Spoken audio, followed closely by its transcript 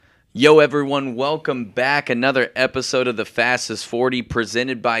Yo, everyone, welcome back. Another episode of the Fastest 40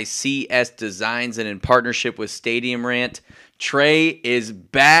 presented by CS Designs and in partnership with Stadium Rant. Trey is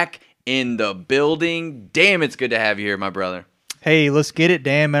back in the building. Damn, it's good to have you here, my brother. Hey, let's get it,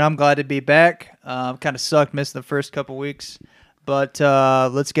 Dan, man. I'm glad to be back. Kind of sucked missing the first couple weeks, but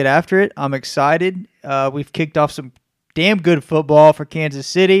let's get after it. I'm excited. We've kicked off some damn good football for Kansas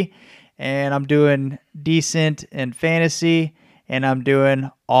City, and I'm doing decent in fantasy, and I'm doing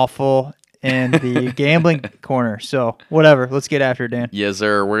awful in the gambling corner. So, whatever. Let's get after it, Dan. Yes,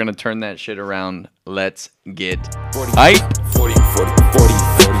 sir. We're going to turn that shit around. Let's get 40, hype. 40, 40, 40,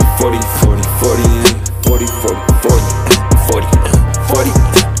 40, 40, 40, 40, 40, 40,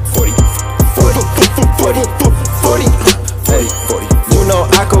 40, 40, 40. You know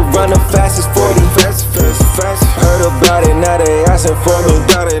I could run the fastest 40. Heard about it, now they asking for me. You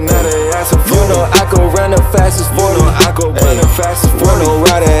know I could run the fastest 40. Wanna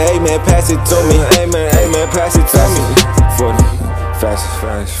ride it, amen, pass it to me. Amen, pass it to me. 40.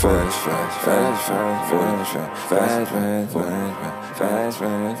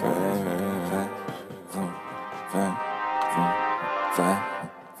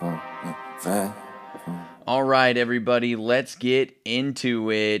 All right, everybody, let's get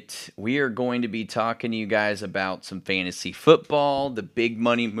into it. We are going to be talking to you guys about some fantasy football, the big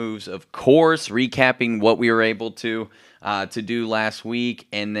money moves, of course, recapping what we were able to do last week,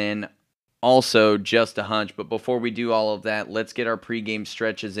 and then also just a hunch. But before we do all of that, let's get our pregame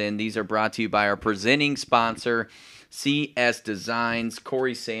stretches in. These are brought to you by our presenting sponsor, CS Designs.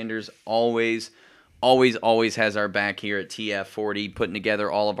 Corey Sanders always has our back here at TF40, putting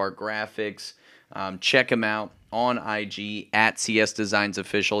together all of our graphics. Check him out on IG at CS Designs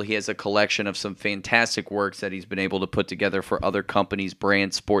Official. He has a collection of some fantastic works that he's been able to put together for other companies,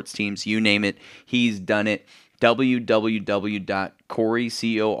 brands, sports teams, you name it. He's done it.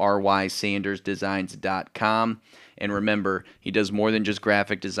 www.CoreySandersDesigns.com. And remember, he does more than just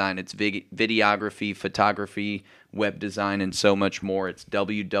graphic design. It's videography, photography, web design, and so much more. It's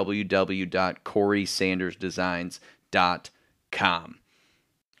www.CoreySandersDesigns.com.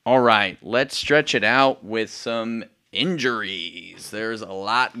 All right, let's stretch it out with some injuries. There's a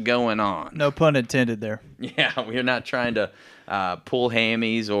lot going on. No pun intended there. Yeah, we're not trying to pull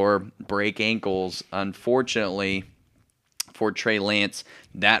hammies or break ankles. Unfortunately, for Trey Lance,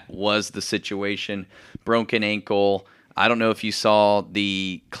 that was the situation. Broken ankle. I don't know if you saw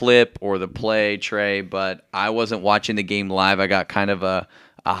the clip or the play, Trey, but I wasn't watching the game live. I got kind of a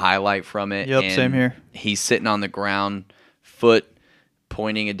highlight from it. Yep, and same here. He's sitting on the ground, foot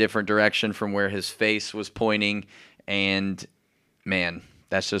pointing a different direction from where his face was pointing, and man,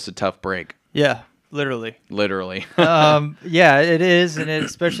 that's just a tough break. Yeah, literally. Yeah, it is, and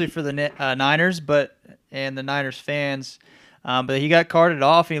especially for the Niners, and the Niners fans. But he got carted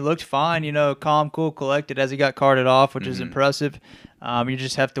off, and he looked fine, calm, cool, collected as he got carted off, which is impressive. You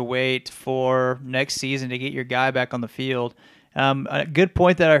just have to wait for next season to get your guy back on the field. A good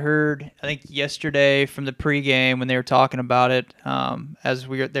point that I heard, I think yesterday from the pregame when they were talking about it,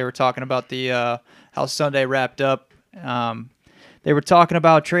 they were talking about the how Sunday wrapped up. They were talking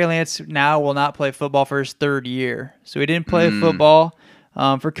about Trey Lance now will not play football for his third year. So he didn't play football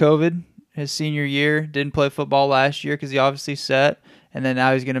for COVID his senior year. Didn't play football last year because he obviously set, and then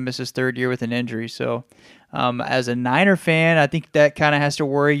now he's going to miss his third year with an injury. So as a Niner fan, I think that kind of has to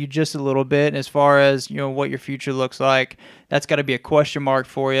worry you just a little bit. And as far as what your future looks like, that's got to be a question mark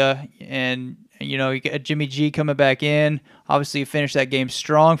for you. And you got Jimmy G coming back in. Obviously, you finished that game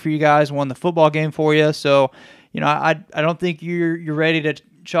strong for you guys, won the football game for you. So I don't think you're ready to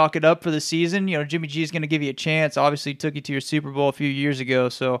chalk it up for the season. Jimmy G is going to give you a chance. Obviously, took you to your Super Bowl a few years ago.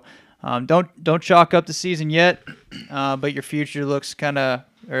 So don't chalk up the season yet. But your future looks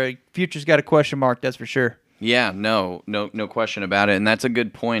future's got a question mark. That's for sure. Yeah, no question about it. And that's a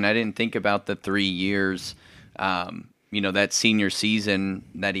good point. I didn't think about the 3 years, that senior season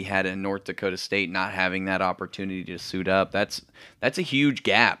that he had in North Dakota State, not having that opportunity to suit up. That's a huge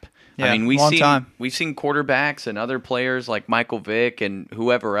gap. Yeah, I mean, we've seen quarterbacks and other players like Michael Vick and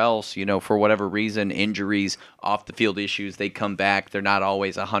whoever else, for whatever reason, injuries, off the field issues, they come back. They're not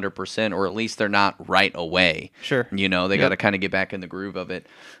always 100%, or at least they're not right away. Sure. They got to kind of get back in the groove of it.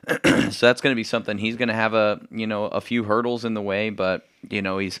 So that's going to be something. He's going to have a few hurdles in the way, but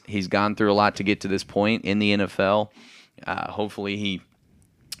he's gone through a lot to get to this point in the NFL. Hopefully he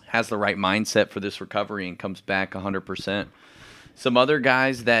has the right mindset for this recovery and comes back 100%. Some other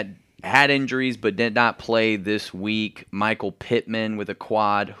guys that had injuries but did not play this week: Michael Pittman with a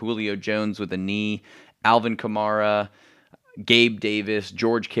quad, Julio Jones with a knee, Alvin Kamara, Gabe Davis,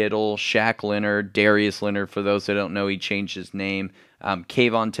 George Kittle, Shaq Leonard, Darius Leonard. For those that don't know, he changed his name.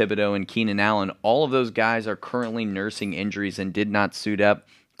 Kayvon Thibodeau and Keenan Allen, all of those guys are currently nursing injuries and did not suit up.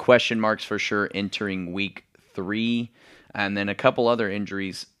 Question marks for sure entering week 3, and then a couple other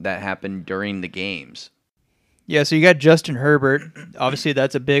injuries that happened during the games. Yeah, so you got Justin Herbert. Obviously,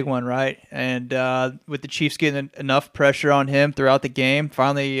 that's a big one, right? And with the Chiefs getting enough pressure on him throughout the game,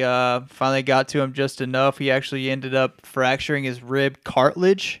 finally got to him just enough. He actually ended up fracturing his rib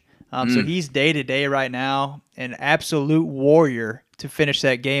cartilage. So he's day-to-day right now, an absolute warrior to finish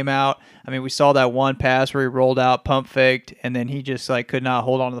that game out. I mean, we saw that one pass where he rolled out, pump faked, and then he just could not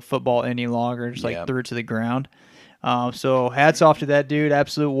hold on to the football any longer, just threw it to the ground. So hats off to that dude,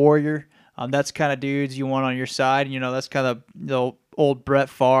 absolute warrior. That's kind of dudes you want on your side. That's kind of the old Brett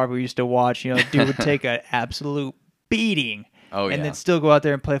Favre we used to watch. Dude would take an absolute beating and then still go out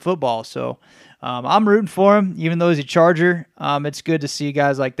there and play football. So I'm rooting for him, even though he's a Charger. It's good to see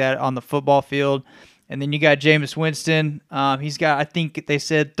guys like that on the football field. And then you got Jameis Winston. He's got, I think they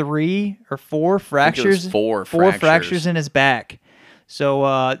said 3 or 4 fractures. Four fractures in his back. So,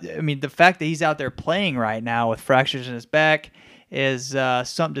 the fact that he's out there playing right now with fractures in his back is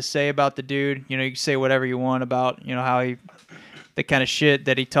something to say about the dude. You can say whatever you want about, how the kind of shit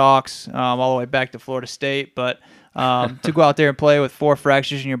that he talks all the way back to Florida State. But to go out there and play with 4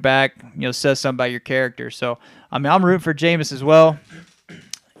 fractures in your back, says something about your character. So, I'm rooting for Jameis as well.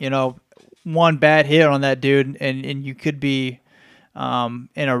 One bad hit on that dude, and you could be in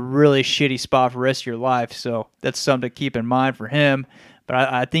a really shitty spot for the rest of your life. So that's something to keep in mind for him. But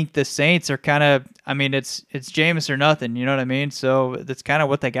I think the Saints are kind of, it's Jameis or nothing, you know what I mean? So that's kind of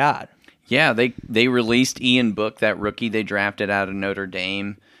what they got. Yeah, they released Ian Book, that rookie they drafted out of Notre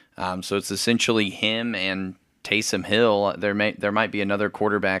Dame. So it's essentially him and Taysom Hill. There might be another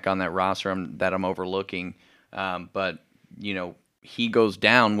quarterback on that roster that I'm overlooking. But, he goes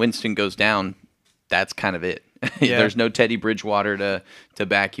down, Winston goes down, that's kind of it. Yeah. There's no Teddy Bridgewater to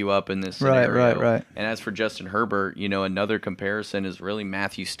back you up in this scenario. Right. And as for Justin Herbert, another comparison is really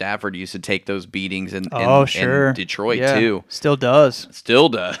Matthew Stafford used to take those beatings in Detroit too. Still does.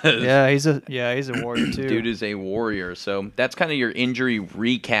 Yeah, he's a warrior too. Dude is a warrior. So that's kind of your injury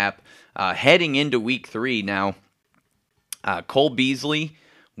recap. Heading into week 3 now, Cole Beasley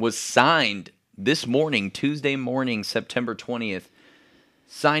was signed this morning, Tuesday morning, September 20th,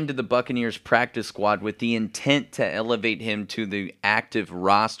 signed to the Buccaneers practice squad with the intent to elevate him to the active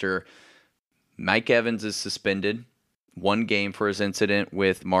roster. Mike Evans is suspended 1 game for his incident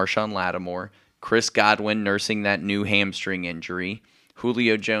with Marshawn Lattimore. Chris Godwin nursing that new hamstring injury.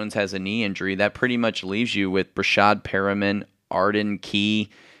 Julio Jones has a knee injury. That pretty much leaves you with Brashad Perriman, Arden Key,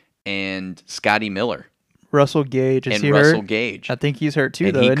 and Scotty Miller. Russell Gage. Is he hurt? Russell Gage. I think he's hurt too,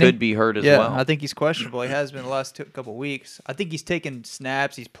 and though. He could be hurt as well. I think he's questionable. He has been the last couple weeks. I think he's taken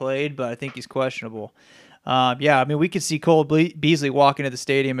snaps. He's played, but I think he's questionable. We could see Cole Beasley walk into the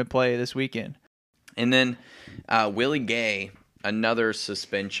stadium and play this weekend. And then Willie Gay, another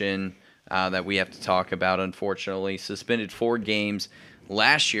suspension that we have to talk about, unfortunately. Suspended 4 games.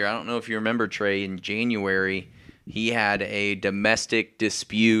 Last year, I don't know if you remember, Trey, in January, he had a domestic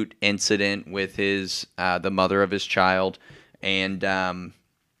dispute incident with the mother of his child, and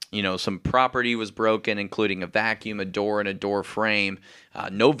some property was broken, including a vacuum, a door, and a door frame.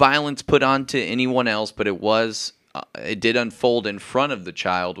 No violence put onto anyone else, but it did unfold in front of the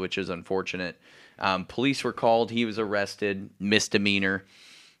child, which is unfortunate. Police were called. He was arrested. Misdemeanor.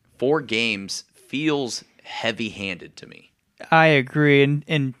 4 games feels heavy-handed to me. I agree,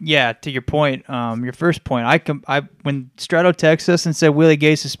 and yeah, to your point, your first point, when Strato texted us and said Willie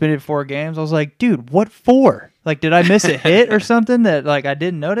Gay suspended 4 games, I was like, dude, what for? Did I miss a hit or something that I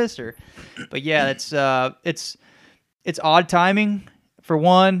didn't notice? But yeah, it's odd timing for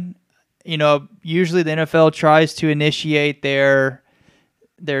one. Usually the NFL tries to initiate their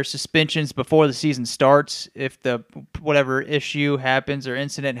suspensions before the season starts if the whatever issue happens or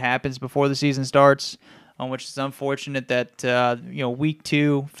incident happens before the season starts. Which is unfortunate that week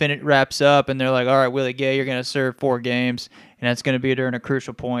 2 wraps up and they're like, all right, Willie Gay, you're going to serve 4 games, and that's going to be during a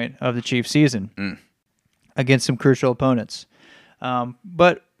crucial point of the Chiefs season against some crucial opponents.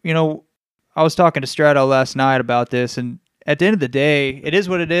 But I was talking to Strato last night about this, and at the end of the day, it is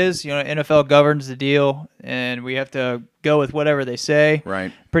what it is. NFL governs the deal, and we have to go with whatever they say,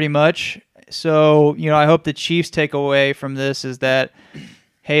 right? Pretty much. So I hope the Chiefs take away from this is that,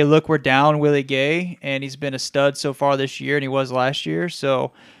 hey, look, we're down Willie Gay, and he's been a stud so far this year, and he was last year.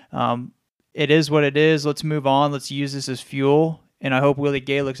 So it is what it is. Let's move on. Let's use this as fuel. And I hope Willie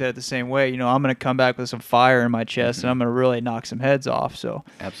Gay looks at it the same way. I'm going to come back with some fire in my chest, and I'm going to really knock some heads off. So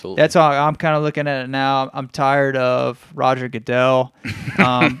absolutely, that's how I'm kind of looking at it now. I'm tired of Roger Goodell,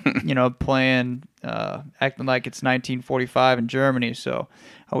 playing acting like it's 1945 in Germany. So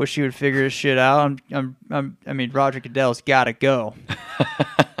I wish he would figure his shit out. I mean, Roger Goodell's got to go.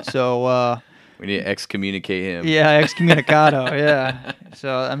 So we need to excommunicate him. Yeah, excommunicado. Yeah.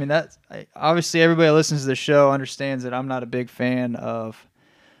 So I mean, that's obviously everybody that listens to the show understands that I'm not a big fan of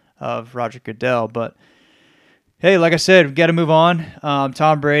Roger Goodell, but hey, like I said, we got to move on.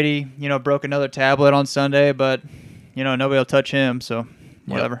 Tom Brady, broke another tablet on Sunday, but nobody will touch him, so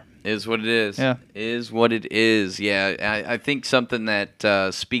whatever. Yep. Is what it is. Yeah. Is what it is. Yeah, I think something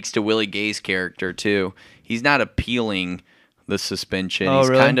that speaks to Willie Gay's character too. He's not appealing the suspension. Oh, He's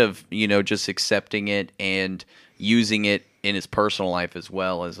really? kind of just accepting it and using it in his personal life as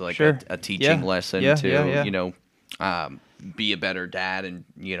well as like Sure. a teaching lesson Yeah, to yeah. be a better dad and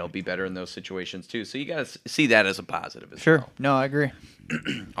be better in those situations too. So you got to see that as a positive as Sure. well. No, I agree.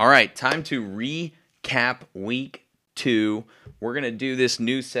 All right, time to recap week 2. We're going to do this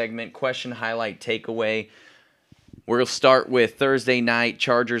new segment, question, highlight, takeaway. We'll start with Thursday night.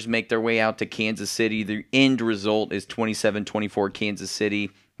 Chargers make their way out to Kansas City. The end result is 27-24 Kansas City.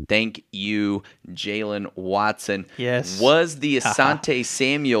 Thank you, Jalen Watson. Yes. Was the Asante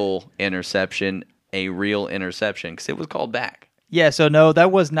Samuel interception a real interception? Because it was called back. Yeah, so no,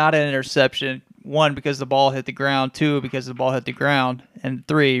 that was not an interception. 1, because the ball hit the ground. 2, because the ball hit the ground. And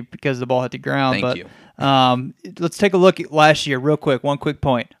 3, because the ball hit the ground. Thank you. Let's take a look at last year real quick. One quick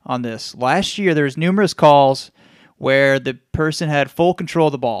point on this. Last year, there was numerous calls where the person had full control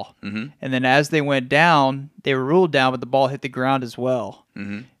of the ball. Mm-hmm. And then as they went down, they were ruled down, but the ball hit the ground as well.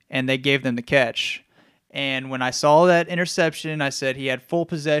 Mm-hmm. And they gave them the catch. And when I saw that interception, I said he had full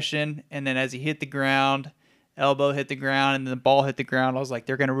possession. And then as he hit the ground, elbow hit the ground, and then the ball hit the ground, I was like,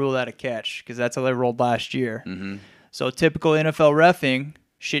 they're going to rule that a catch because that's how they rolled last year. Mm-hmm. So typical NFL reffing,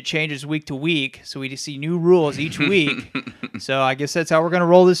 shit changes week to week. So we see new rules each week. So I guess that's how we're going to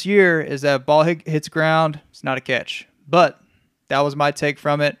roll this year is that ball hits ground, it's not a catch. But that was my take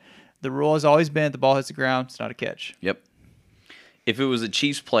from it. The rule has always been the ball hits the ground, it's not a catch. Yep. If it was a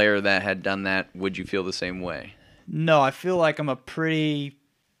Chiefs player that had done that, would you feel the same way? No, I feel like I'm a pretty,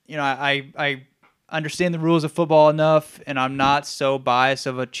 I understand the rules of football enough, and I'm not so biased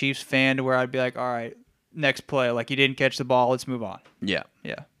of a Chiefs fan to where I'd be like, all right, next play, like you didn't catch the ball, let's move on. Yeah.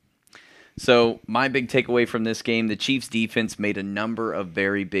 Yeah. So my big takeaway from this game, the Chiefs defense made a number of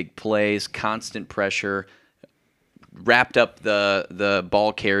very big plays, constant pressure, wrapped up the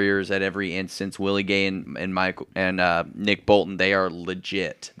ball carriers at every instance. Willie Gay and Michael and Nick Bolton, they are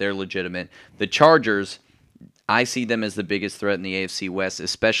legit. They're legitimate. The Chargers, I see them as the biggest threat in the AFC West,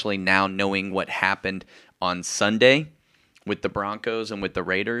 especially now knowing what happened on Sunday with the Broncos and with the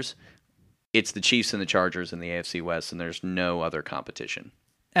Raiders. It's the Chiefs and the Chargers in the AFC West, and there's no other competition.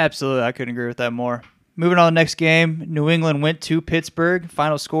 Absolutely. I couldn't agree with that more. Moving on to the next game, New England went to Pittsburgh.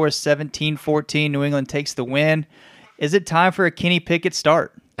 Final score is 17-14. New England takes the win. Is it time for a Kenny Pickett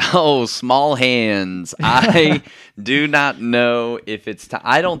start? Oh, small hands. I do not know if it's time.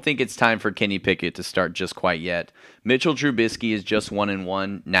 I don't think it's time for Kenny Pickett to start just quite yet. Mitchell Trubisky is just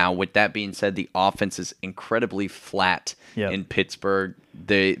 1-1. Now, with that being said, the offense is incredibly flat in Pittsburgh.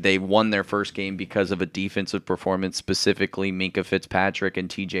 They won their first game because of a defensive performance, specifically Minkah Fitzpatrick and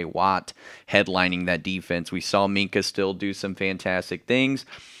TJ Watt headlining that defense. We saw Minkah still do some fantastic things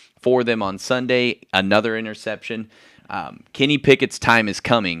for them on Sunday. Another interception. Kenny Pickett's time is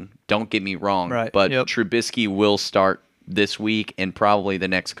coming. Don't get me wrong, but Trubisky will start this week and probably the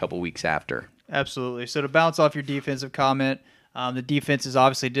next couple weeks after. Absolutely. So to bounce off your defensive comment, the defenses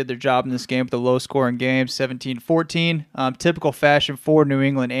obviously did their job in this game with a low-scoring game, 17-14. Typical fashion for New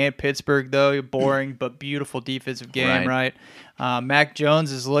England and Pittsburgh, though. Boring but beautiful defensive game, right? Mac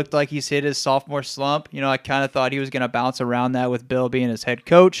Jones has looked like he's hit his sophomore slump. I kind of thought he was going to bounce around that with Bill being his head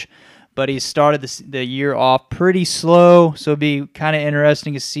coach. But he started the year off pretty slow, so it'd be kind of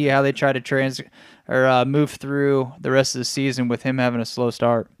interesting to see how they try to move through the rest of the season with him having a slow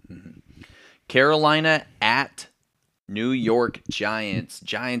start. Carolina at New York Giants.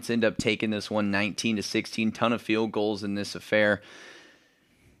 Giants end up taking this one 19-16. Ton of field goals in this affair.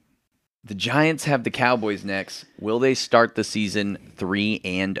 The Giants have the Cowboys next. Will they start the season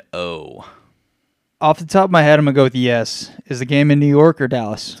 3-0? Off the top of my head, I'm gonna go with yes. Is the game in New York or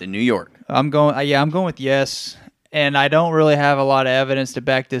Dallas? It's in New York. I'm going with yes, and I don't really have a lot of evidence to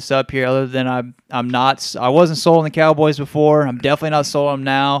back this up here, other than I wasn't sold on the Cowboys before. I'm definitely not sold on them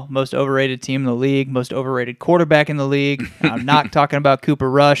now. Most overrated team in the league, most overrated quarterback in the league. I'm not talking about Cooper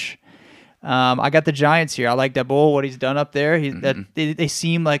Rush. I got the Giants here. I like that bull, what he's done up there. They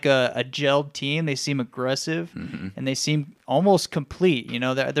seem like a gelled team. They seem aggressive, and they seem almost complete.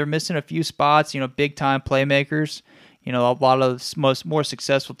 They're missing a few spots. Big time playmakers. You know, a lot of the more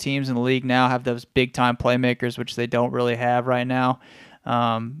successful teams in the league now have those big time playmakers, which they don't really have right now.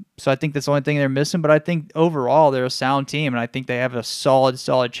 So I think that's the only thing they're missing. But I think overall they're a sound team, and I think they have a solid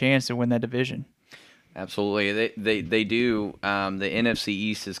chance to win that division. Absolutely, they do. The NFC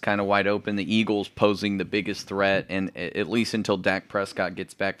East is kind of wide open. The Eagles posing the biggest threat, and at least until Dak Prescott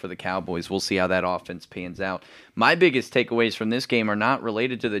gets back for the Cowboys, we'll see how that offense pans out. My biggest takeaways from this game are not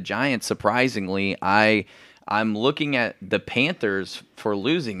related to the Giants. Surprisingly, I'm looking at the Panthers for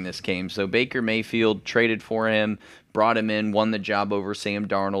losing this game. So Baker Mayfield traded for him, brought him in, won the job over Sam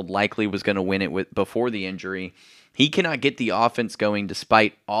Darnold. Likely was going to win it before the injury. He cannot get the offense going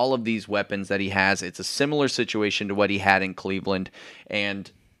despite all of these weapons that he has. It's a similar situation to what he had in Cleveland, and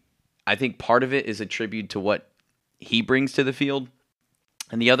I think part of it is attributed to what he brings to the field,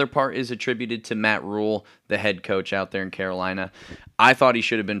 and the other part is attributed to Matt Rule, the head coach out there in Carolina. I thought he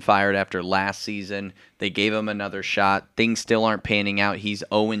should have been fired after last season. They gave him another shot. Things still aren't panning out. He's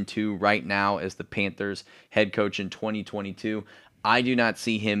 0-2 right now as the Panthers head coach in 2022. I do not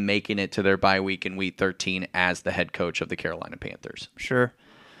see him making it to their bye week in Week 13 as the head coach of the Carolina Panthers. Sure.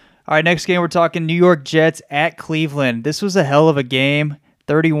 All right, next game we're talking New York Jets at Cleveland. This was a hell of a game,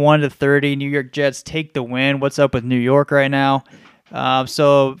 31-30. New York Jets take the win. What's up with New York right now?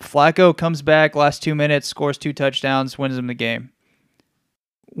 So Flacco comes back last 2 minutes, scores 2 touchdowns, wins them the game.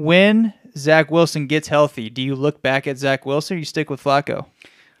 When Zach Wilson gets healthy, do you look back at Zach Wilson or you stick with Flacco?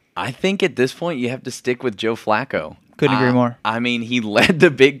 I think at this point you have to stick with Joe Flacco. Couldn't agree more. I mean, he led the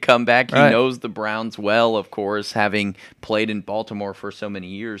big comeback. He Right. knows the Browns well, of course, having played in Baltimore for so many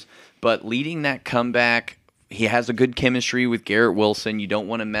years. But leading that comeback, he has a good chemistry with Garrett Wilson. You don't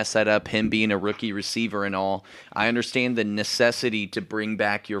want to mess that up, him being a rookie receiver and all. I understand the necessity to bring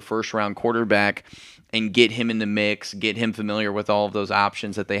back your first-round quarterback and get him in the mix, get him familiar with all of those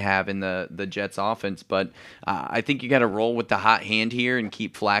options that they have in the Jets offense. But I think you got to roll with the hot hand here and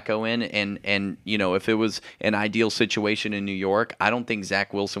keep Flacco in. And you know, if it was an ideal situation in New York, I don't think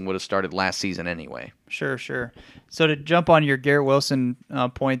Zach Wilson would have started last season anyway. Sure. So to jump on your Garrett Wilson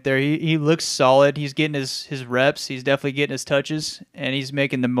point there, he looks solid. He's getting his reps. He's definitely getting his touches, and he's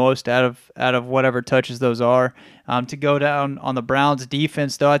making the most out of whatever touches those are. To go down on the Browns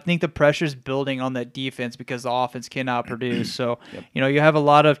defense, though, I think the pressure's building on that defense because the offense cannot produce. So, you know, you have a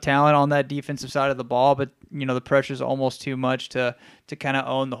lot of talent on that defensive side of the ball, but, you know, the pressure's almost too much to kind of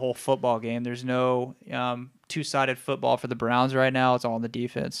own the whole football game. There's no two-sided football for the Browns right now. It's all on the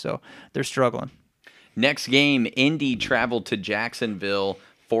defense, so they're struggling. Next game, Indy traveled to Jacksonville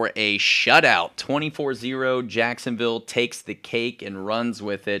for a shutout. 24-0, Jacksonville takes the cake and runs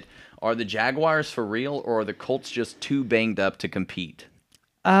with it. Are the Jaguars for real, or are the Colts just too banged up to compete?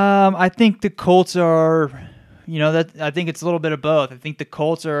 I think the Colts are, you know, I think it's a little bit of both. I think the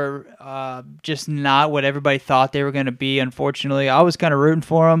Colts are just not what everybody thought they were going to be, unfortunately. I was kind of rooting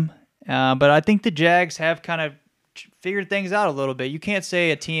for them, but I think the Jags have kind of figured things out a little bit. You can't say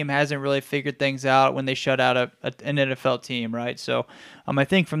a team hasn't really figured things out when they shut out an NFL team, right? So I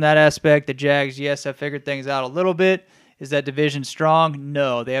think from that aspect, the Jags, yes, have figured things out a little bit. Is that division strong?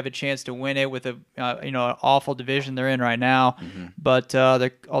 No, they have a chance to win it with an awful division they're in right now. Mm-hmm. But are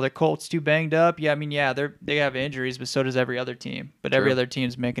the Colts too banged up? Yeah, I mean, yeah, they have injuries, but so does every other team. But every other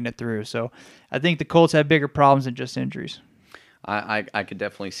team's making it through. So I think the Colts have bigger problems than just injuries. I could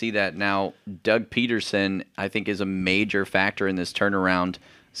definitely see that. Now, Doug Peterson, I think, is a major factor in this turnaround.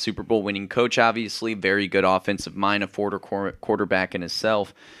 Super Bowl winning coach, obviously, very good offensive mind, a quarterback in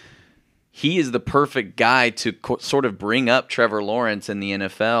himself. He is the perfect guy to sort of bring up Trevor Lawrence in the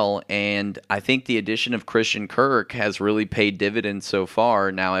NFL, and I think the addition of Christian Kirk has really paid dividends so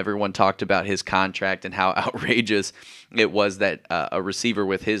far. Now, everyone talked about his contract and how outrageous it was that a receiver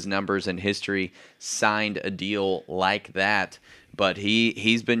with his numbers and history signed a deal like that, but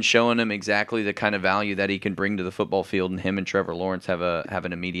he's been showing him exactly the kind of value that he can bring to the football field, and him and Trevor Lawrence have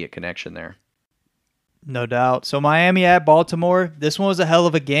an immediate connection there. No doubt. So Miami at Baltimore, this one was a hell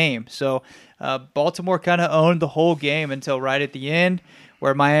of a game. So Baltimore kind of owned the whole game until right at the end,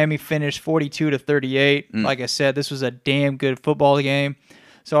 where Miami finished 42-38. Like I said, this was a damn good football game.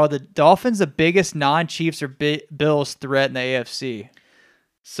 So are the Dolphins the biggest non-Chiefs or Bills threat in the AFC?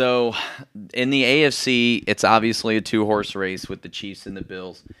 So in the AFC, it's obviously a two-horse race with the Chiefs and the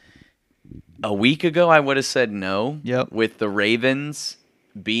Bills. A week ago, I would have said no. Yep. With the Ravens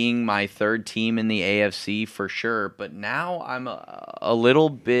being my third team in the AFC for sure, but now I'm a little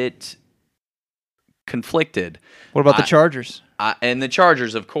bit conflicted. What about the Chargers? And the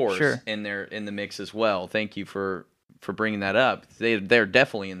Chargers, of course, sure. in the mix as well. Thank you for bringing that up. They're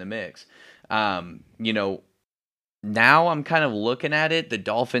definitely in the mix. You know, now I'm kind of looking at it. The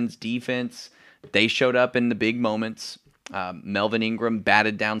Dolphins' defense, they showed up in the big moments. Melvin Ingram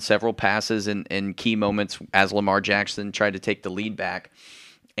batted down several passes in key moments as Lamar Jackson tried to take the lead back.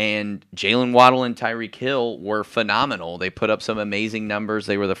 And Jalen Waddle and Tyreek Hill were phenomenal. They put up some amazing numbers.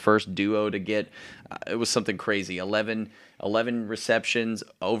 They were the first duo to get, it was something crazy, 11 receptions,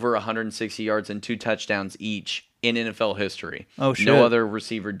 over 160 yards, and 2 touchdowns each in NFL history. Oh, shit. No other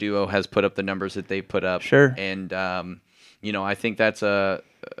receiver duo has put up the numbers that they put up. Sure. And, I think that's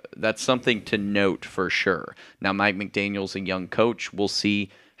something to note for sure. Now, Mike McDaniel's a young coach. We'll see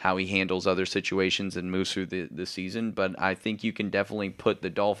how he handles other situations and moves through the season. But I think you can definitely put the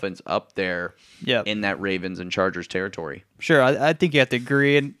Dolphins up there in that Ravens and Chargers territory. Sure, I think you have to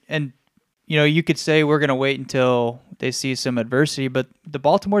agree. And you could say we're going to wait until they see some adversity, but the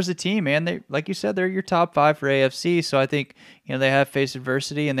Baltimore's a team, man. They, like you said, they're your top 5 for AFC. So I think they have faced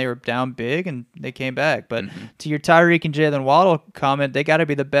adversity and they were down big and they came back. But to your Tyreek and Jalen Waddle comment, they got to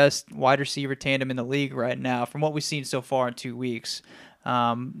be the best wide receiver tandem in the league right now from what we've seen so far in 2 weeks.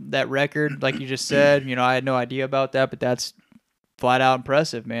 That record, like you just said, I had no idea about that, but that's flat out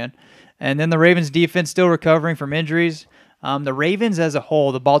impressive, man. And then the Ravens defense still recovering from injuries. The Ravens as a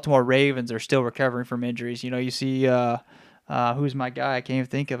whole, the Baltimore Ravens are still recovering from injuries. You see, who's my guy? I can't even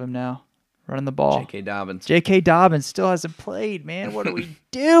think of him now. Running the ball. J.K. Dobbins. J.K. Dobbins still hasn't played, man. What are we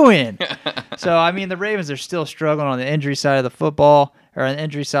doing? So, the Ravens are still struggling on the injury side of the football, or on the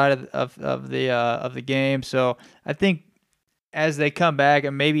injury side of the game. So, I think as they come back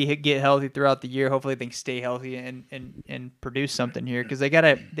and maybe get healthy throughout the year, hopefully they can stay healthy and produce something here, because they got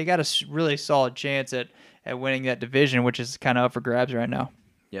a really solid chance at winning that division, which is kind of up for grabs right now.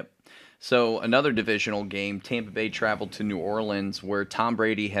 Yep. So another divisional game, Tampa Bay traveled to New Orleans, where Tom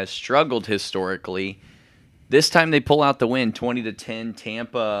Brady has struggled historically. This time they pull out the win, 20-10.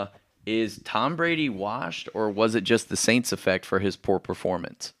 Tampa. Is Tom Brady washed, or was it just the Saints effect for his poor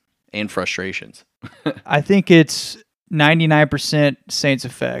performance and frustrations? I think it's 99% Saints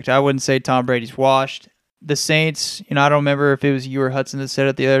effect. I wouldn't say Tom Brady's washed. The Saints, I don't remember if it was you or Hudson that said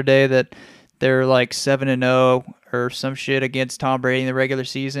it the other day that they're like 7-0 or some shit against Tom Brady in the regular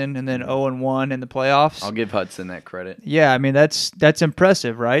season, and then 0-1 in the playoffs. I'll give Hudson that credit. Yeah, that's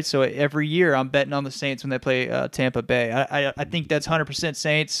impressive, right? So every year I'm betting on the Saints when they play Tampa Bay. I think that's 100%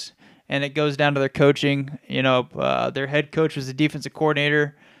 Saints, and it goes down to their coaching. Their head coach was the defensive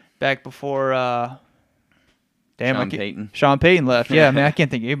coordinator back before. Sean Payton left. Yeah, I can't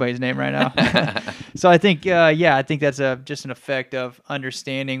think of anybody's name right now. So I think, I think that's just an effect of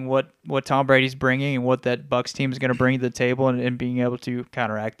understanding what Tom Brady's bringing and what that Bucs team is going to bring to the table, and being able to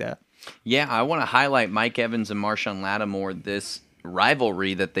counteract that. Yeah, I want to highlight Mike Evans and Marshawn Lattimore, this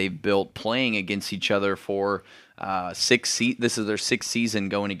rivalry that they've built playing against each other for this is their 6th season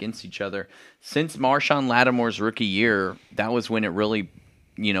going against each other. Since Marshawn Lattimore's rookie year, that was when it really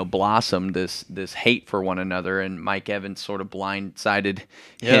blossomed, this hate for one another, and Mike Evans sort of blindsided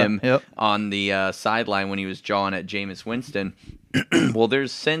him on the sideline when he was jawing at Jameis Winston. Well,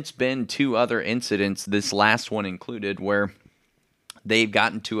 there's since been 2 other incidents, this last one included, where they've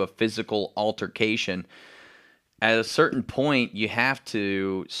gotten to a physical altercation. At a certain point, you have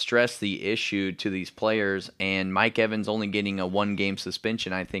to stress the issue to these players, and Mike Evans only getting a 1-game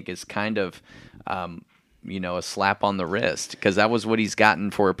suspension, I think, is kind of a slap on the wrist, because that was what he's gotten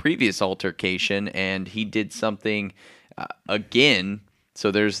for a previous altercation, and he did something again.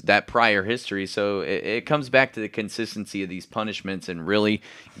 So there's that prior history. So it comes back to the consistency of these punishments, and really,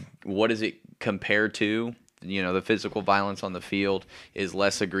 what does it compare to? The physical violence on the field is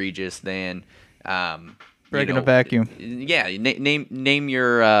less egregious than breaking a vacuum. Yeah, name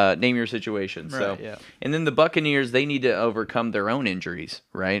your situation. Right, so, yeah. And then the Buccaneers, they need to overcome their own injuries,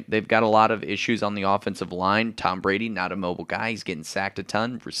 right? They've got a lot of issues on the offensive line. Tom Brady, not a mobile guy, he's getting sacked a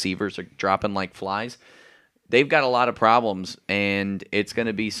ton. Receivers are dropping like flies. They've got a lot of problems, and it's going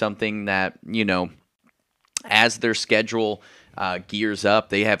to be something that as their schedule gears up,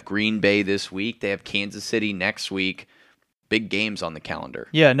 they have Green Bay this week, they have Kansas City next week. Big games on the calendar.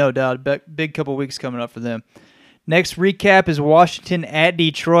 Yeah, no doubt. Big couple weeks coming up for them. Next recap is Washington at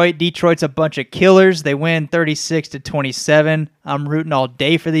Detroit. Detroit's a bunch of killers. They win 36-27. I'm rooting all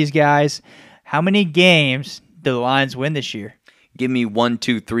day for these guys. How many games do the Lions win this year? Give me 1,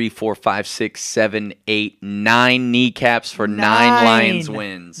 2, 3, 4, 5, 6, 7, 8, 9 kneecaps for 9 Lions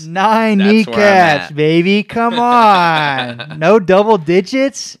wins. 9 kneecaps, baby. Come on. No double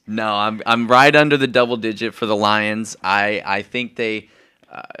digits? No, I'm right under the double digit for the Lions. I think they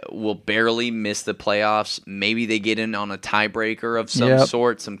will barely miss the playoffs. Maybe they get in on a tiebreaker of some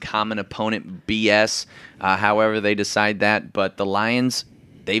sort, some common opponent BS, however they decide that. But the Lions,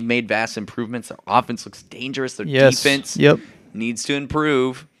 they've made vast improvements. Their offense looks dangerous. Their defense needs to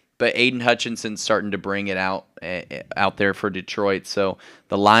improve, but Aiden Hutchinson's starting to bring it out there for Detroit. So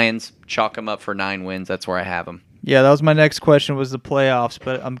the Lions, chalk them up for 9 wins. That's where I have them. Yeah, that was my next question, was the playoffs,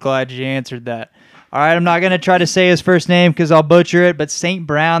 but I'm glad you answered that. All right, I'm not going to try to say his first name because I'll butcher it, but St.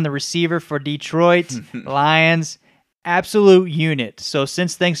 Brown, the receiver for Detroit Lions, absolute unit. So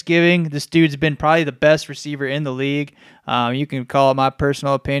since Thanksgiving, this dude's been probably the best receiver in the league. You can call it my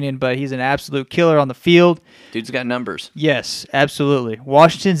personal opinion, but he's an absolute killer on the field. Dude's got numbers. Yes, absolutely.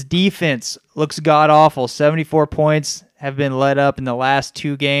 Washington's defense looks god-awful. 74 points have been let up in the last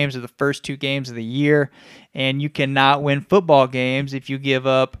 2 games, or the first 2 games of the year. And you cannot win football games if you give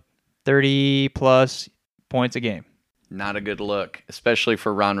up 30-plus points a game. Not a good look, especially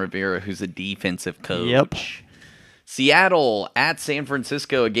for Ron Rivera, who's a defensive coach. Yep. Seattle at San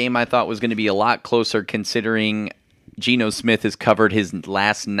Francisco, a game I thought was going to be a lot closer considering Geno Smith has covered his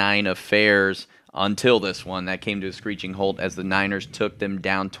last 9 affairs until this one. That came to a screeching halt as the Niners took them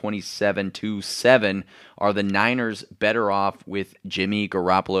down 27-7. Are the Niners better off with Jimmy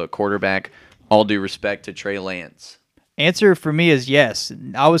Garoppolo at quarterback? All due respect to Trey Lance. Answer for me is yes.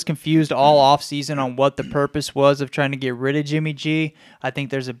 I was confused all offseason on what the purpose was of trying to get rid of Jimmy G. I think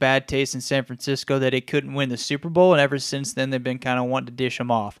there's a bad taste in San Francisco that he couldn't win the Super Bowl, and ever since then they've been kind of wanting to dish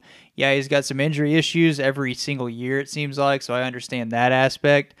him off. Yeah, he's got some injury issues every single year, it seems like, so I understand that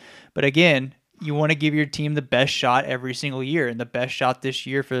aspect. But again, you want to give your team the best shot every single year, and the best shot this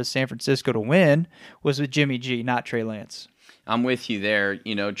year for San Francisco to win was with Jimmy G, not Trey Lance. I'm with you there.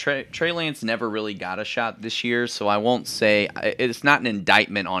 You know, Trey Lance never really got a shot this year, so I won't say it's not an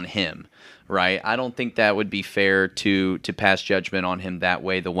indictment on him, right? I don't think that would be fair to pass judgment on him that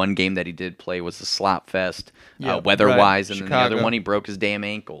way. The one game that he did play was a slop fest, weather-wise, and then the other one he broke his damn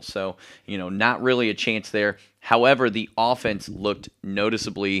ankle. So, you know, not really a chance there. However, the offense looked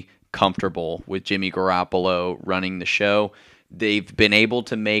noticeably comfortable with Jimmy Garoppolo running the show. They've been able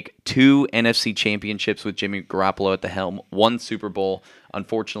to make 2 NFC championships with Jimmy Garoppolo at the helm, 1 Super Bowl.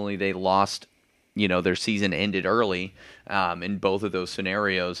 Unfortunately, they lost, their season ended early in both of those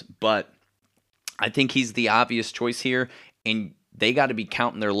scenarios. But I think he's the obvious choice here, and they got to be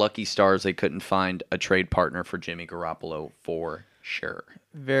counting their lucky stars they couldn't find a trade partner for Jimmy Garoppolo for sure.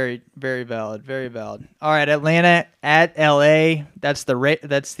 Very, very valid. Very valid. All right, Atlanta at LA. That's the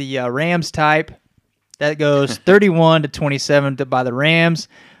Rams type. That goes 31-27 by the Rams.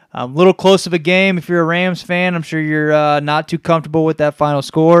 A little close of a game if you're a Rams fan. I'm sure you're not too comfortable with that final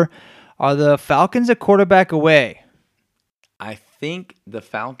score. Are the Falcons a quarterback away? I think the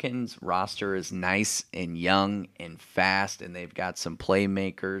Falcons roster is nice and young and fast, and they've got some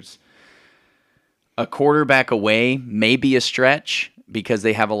playmakers. A quarterback away may be a stretch because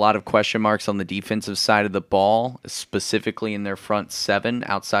they have a lot of question marks on the defensive side of the ball, specifically in their front 7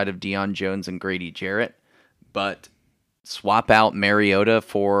 outside of Deion Jones and Grady Jarrett. But swap out Mariota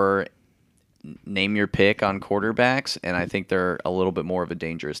for name your pick on quarterbacks, and I think they're a little bit more of a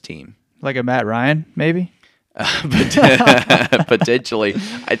dangerous team. Like a Matt Ryan, maybe? Potentially.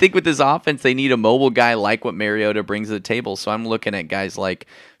 I think with this offense, they need a mobile guy like what Mariota brings to the table. So I'm looking at guys like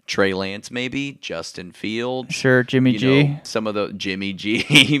Trey Lance, maybe Justin Fields. Sure, Jimmy G. Some of the Jimmy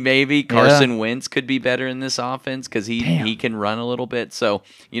G, maybe Carson Wentz could be better in this offense because he can run a little bit. So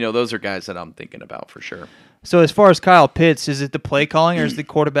those are guys that I'm thinking about for sure. So as far as Kyle Pitts, is it the play calling or is the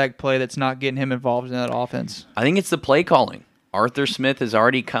quarterback play that's not getting him involved in that offense? I think it's the play calling. Arthur Smith has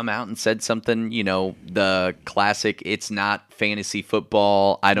already come out and said something, the classic, it's not fantasy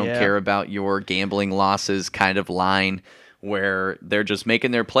football, I don't care about your gambling losses kind of line, where they're just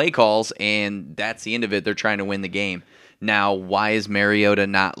making their play calls and that's the end of it. They're trying to win the game. Now, why is Mariota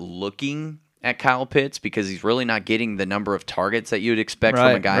not looking at Kyle Pitts? Because he's really not getting the number of targets that you'd expect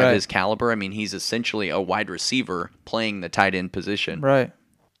from a guy of his caliber. I mean, he's essentially a wide receiver playing the tight end position. Right.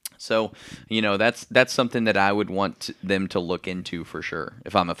 So, that's something that I would want them to look into for sure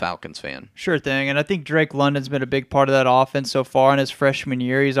if I'm a Falcons fan. Sure thing. And I think Drake London's been a big part of that offense so far in his freshman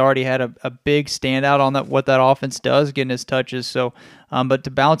year. He's already had a big standout on what that offense does, getting his touches. So, but to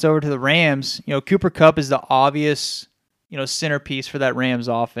bounce over to the Rams, Cooper Kupp is the obvious, centerpiece for that Rams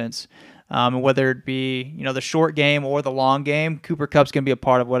offense. Whether it be, the short game or the long game, Cooper Kupp's going to be a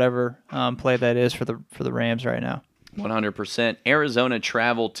part of whatever play that is for the Rams right now. 100%. Arizona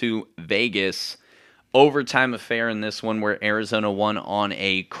traveled to Vegas. Overtime affair in this one where Arizona won on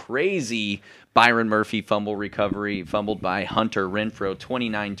a crazy Byron Murphy fumble recovery, fumbled by Hunter Renfrow,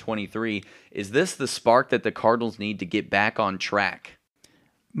 29-23. Is this the spark that the Cardinals need to get back on track?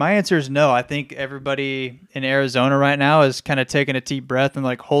 My answer is no. I think everybody in Arizona right now is kind of taking a deep breath and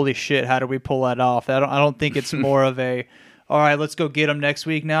like, holy shit, how do we pull that off? I don't think it's more of a, all right, let's go get them next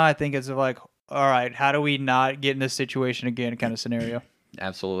week now. I think it's like, all right, how do we not get in this situation again kind of scenario?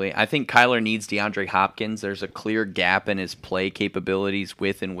 Absolutely. I think Kyler needs DeAndre Hopkins. There's a clear gap in his play capabilities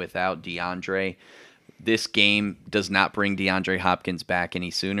with and without DeAndre. This game does not bring DeAndre Hopkins back any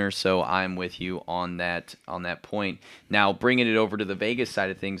sooner, so I'm with you on that point. Now, bringing it over to the Vegas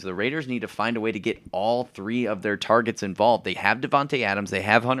side of things, the Raiders need to find a way to get all three of their targets involved. They have Devontae Adams, they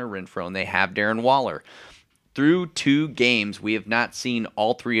have Hunter Renfrow, and they have Darren Waller. Through 2 games, we have not seen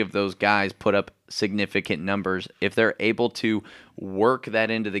all three of those guys put up significant numbers. If they're able to work that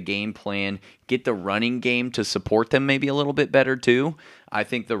into the game plan, get the running game to support them maybe a little bit better too, I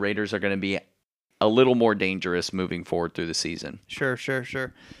think the Raiders are going to be a little more dangerous moving forward through the season. Sure.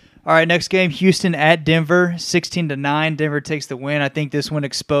 All right, next game, Houston at Denver, 16-9. Denver takes the win. I think this one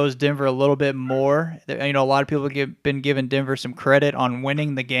exposed Denver a little bit more. A lot of people have been giving Denver some credit on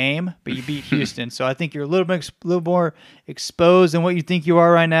winning the game, but you beat Houston. So I think you're a little more exposed than what you think you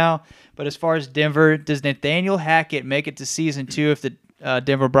are right now. But as far as Denver, does Nathaniel Hackett make it to season 2 if the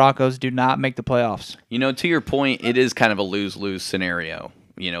Denver Broncos do not make the playoffs? To your point, it is kind of a lose-lose scenario.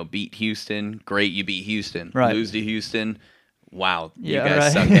 Beat Houston, great, you beat Houston. Right. Lose to Houston, wow, you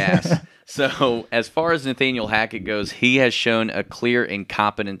guys suck ass. So as far as Nathaniel Hackett goes, he has shown a clear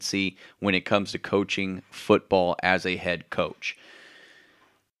incompetency when it comes to coaching football as a head coach.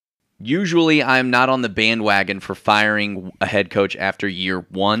 Usually, I'm not on the bandwagon for firing a head coach after year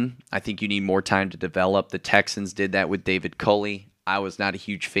 1. I think you need more time to develop. The Texans did that with David Culley. I was not a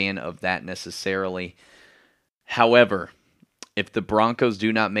huge fan of that necessarily. However, if the Broncos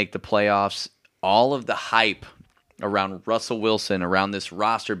do not make the playoffs, all of the hype around Russell Wilson, around this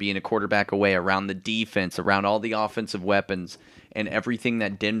roster being a quarterback away, around the defense, around all the offensive weapons, and everything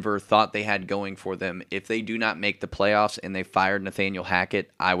that Denver thought they had going for them, if they do not make the playoffs and they fired Nathaniel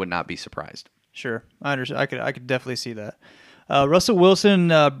Hackett, I would not be surprised. Sure, I understand. I could definitely see that. Russell Wilson,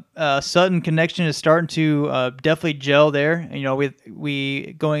 Sutton connection is starting to definitely gel there.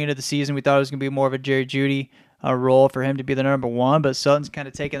 We going into the season, we thought it was going to be more of a Jerry Jeudy role for him to be the number 1, but Sutton's kind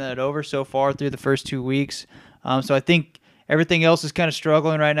of taken that over so far through the first 2 weeks. So I think everything else is kind of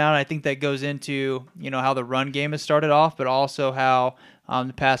struggling right now, and I think that goes into how the run game has started off, but also how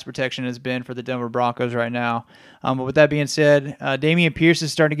the pass protection has been for the Denver Broncos right now. But with that being said, Dameon Pierce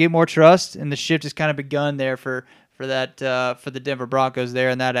is starting to get more trust, and the shift has kind of begun there for the Denver Broncos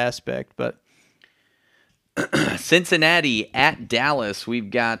there in that aspect. But Cincinnati at Dallas, we've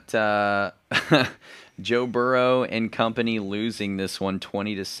got Joe Burrow and company losing this one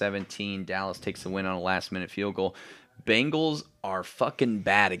 20-17. Dallas takes the win on a last-minute field goal. Bengals are fucking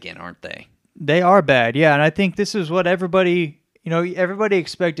bad again, aren't they? They are bad, yeah. And I think this is what everybody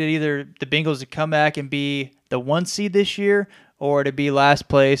expected, either the Bengals to come back and be the 1 seed this year or to be last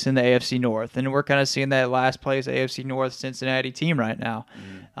place in the AFC North. And we're kind of seeing that last place AFC North Cincinnati team right now.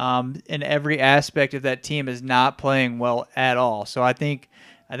 And every aspect of that team is not playing well at all. So I think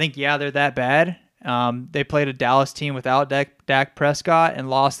yeah, they're that bad. They played a Dallas team without Dak Prescott and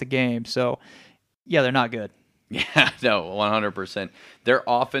lost the game. So, yeah, they're not good. Yeah, no, 100%. Their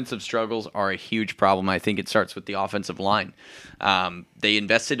offensive struggles are a huge problem. I think it starts with the offensive line. They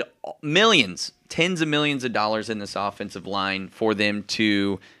invested millions, tens of millions of dollars in this offensive line for them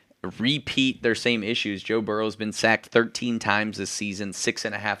to repeat their same issues. Joe Burrow's been sacked 13 times this season.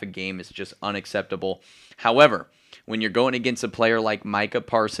 6.5 a game is just unacceptable. However, when you're going against a player like Micah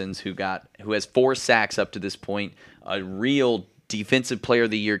Parsons, who has 4 sacks up to this point, a real Defensive Player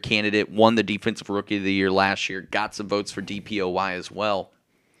of the Year candidate, won the Defensive Rookie of the Year last year, got some votes for DPOY as well,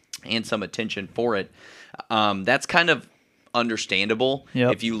 and some attention for it. That's kind of understandable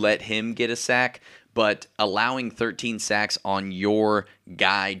if you let him get a sack, but allowing 13 sacks on your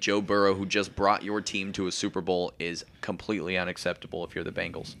guy, Joe Burrow, who just brought your team to a Super Bowl, is completely unacceptable if you're the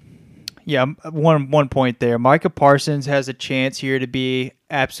Bengals. Yeah, one point there. Micah Parsons has a chance here to be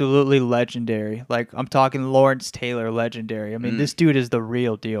absolutely legendary. Like, I'm talking Lawrence Taylor legendary. I mean, this dude is the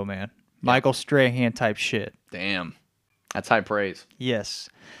real deal, man. Michael Strahan type shit. Damn. That's high praise. Yes.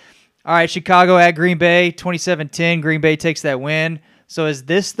 All right, Chicago at Green Bay, 27-10. Green Bay takes that win. So is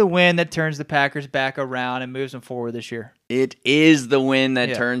this the win that turns the Packers back around and moves them forward this year? It is the win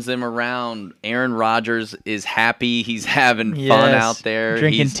that turns them around. Aaron Rodgers is happy. He's having fun out there.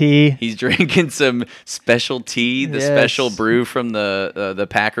 Drinking tea. He's drinking some special tea, the special brew from the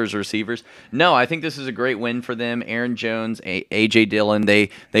Packers receivers. No, I think this is a great win for them. Aaron Jones, A.J. Dillon, they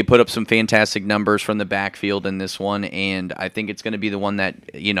put up some fantastic numbers from the backfield in this one, and I think it's going to be the one that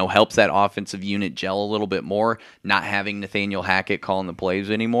helps that offensive unit gel a little bit more, not having Nathaniel Hackett calling the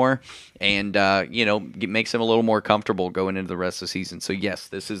plays anymore, and makes them a little more comfortable going into the rest of the season. So yes,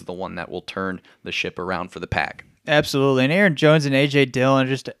 this is the one that will turn the ship around for the Pack. Absolutely. And Aaron Jones and A.J. Dillon are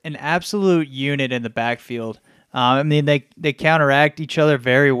just an absolute unit in the backfield. I mean, they counteract each other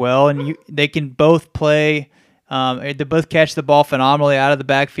very well, and they can both play. They both catch the ball phenomenally out of the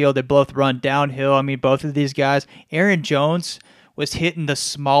backfield. They both run downhill. I mean, both of these guys. Aaron Jones was hitting the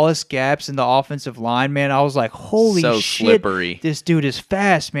smallest gaps in the offensive line, man. I was like, holy so shit, slippery. This dude is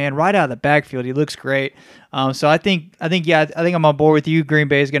fast, man. Right out of the backfield, he looks great. So I think I'm on board with you. Green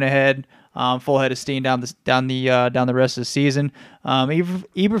Bay is going to head full head of steam down the rest of the season.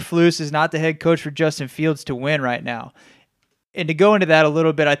 Eberflus is not the head coach for Justin Fields to win right now. And to go into that a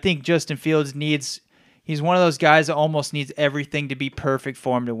little bit, I think Justin Fields he's one of those guys that almost needs everything to be perfect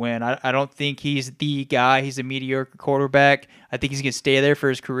for him to win. I don't think he's the guy. He's a mediocre quarterback. I think he's going to stay there for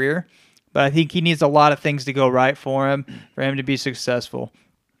his career. But I think he needs a lot of things to go right for him to be successful.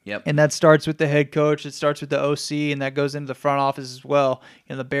 Yep. And that starts with the head coach. It starts with the OC, and that goes into the front office as well.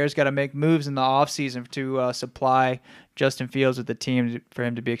 The Bears got to make moves in the offseason to supply Justin Fields with the team for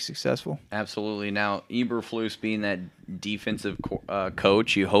him to be successful. Absolutely. Now, Eberflus being that defensive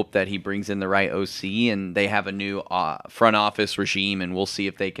coach, you hope that he brings in the right OC, and they have a new front office regime, and we'll see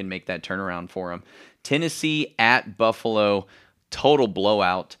if they can make that turnaround for him. Tennessee at Buffalo, total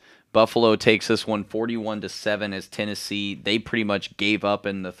blowout. Buffalo takes this one 41-7 as Tennessee, they pretty much gave up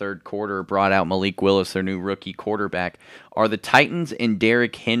in the third quarter, brought out Malik Willis, their new rookie quarterback. Are the Titans and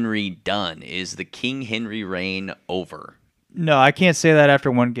Derrick Henry done? Is the King Henry reign over? No, I can't say that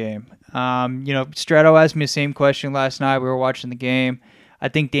after one game. Strato asked me the same question last night. We were watching the game. I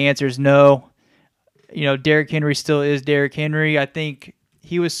think the answer is no. Derrick Henry still is Derrick Henry. I think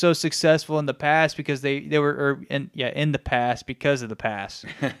he was so successful in the past because in the past because of the past.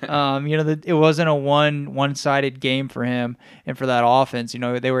 It wasn't a one-sided game for him and for that offense.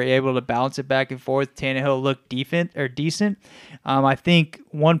 They were able to bounce it back and forth. Tannehill looked decent. I think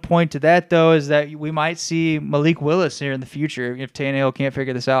one point to that though is that we might see Malik Willis here in the future if Tannehill can't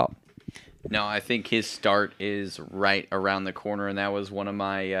figure this out. No, I think his start is right around the corner, and that was one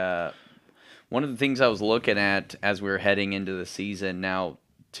of the things I was looking at as we were heading into the season. Now,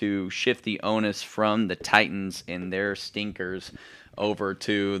 to shift the onus from the Titans and their stinkers over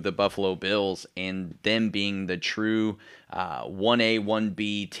to the Buffalo Bills and them being the true 1A,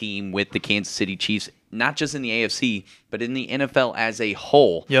 1B team with the Kansas City Chiefs, not just in the AFC, but in the NFL as a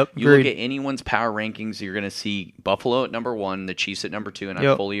whole. Yep, you look at anyone's power rankings, you're going to see Buffalo at number 1, the Chiefs at number 2, and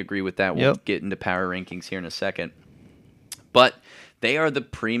I fully agree with that. We'll get into power rankings here in a second. But they are the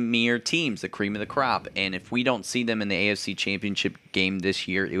premier teams, the cream of the crop. And if we don't see them in the AFC Championship game this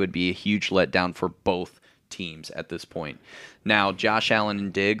year, it would be a huge letdown for both teams at this point. Now, Josh Allen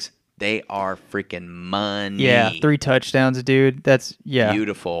and Diggs, they are freaking money. Yeah, 3 touchdowns, dude. That's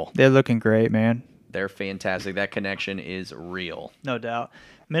beautiful. They're looking great, man. They're fantastic. That connection is real. No doubt.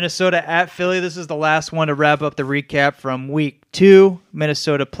 Minnesota at Philly. This is the last one to wrap up the recap from week 2.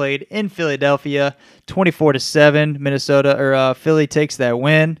 Minnesota played in Philadelphia, 24-7. Philly takes that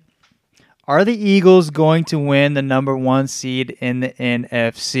win. Are the Eagles going to win the number 1 seed in the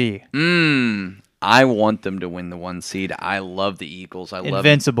NFC? I want them to win the 1 seed. I love the Eagles.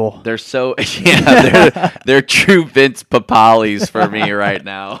 Invincible. They're so they're true Vince Papalis for me right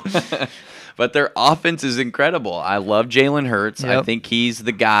now. But their offense is incredible. I love Jalen Hurts. Yep. I think he's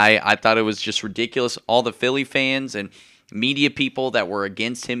the guy. I thought it was just ridiculous. All the Philly fans and media people that were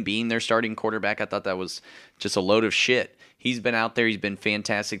against him being their starting quarterback, I thought that was just a load of shit. He's been out there. He's been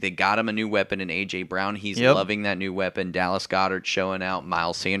fantastic. They got him a new weapon in A.J. Brown. He's loving that new weapon. Dallas Goedert showing out.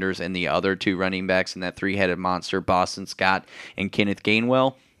 Miles Sanders and the other 2 running backs in that 3-headed monster, Boston Scott and Kenneth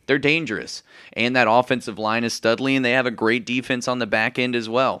Gainwell. They're dangerous. And that offensive line is studly, and they have a great defense on the back end as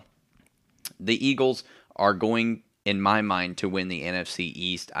well. The Eagles are going, in my mind, to win the NFC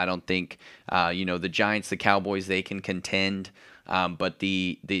East. I don't think, the Giants, the Cowboys, they can contend. But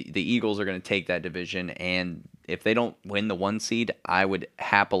the Eagles are going to take that division, and if they don't win the 1 seed, I would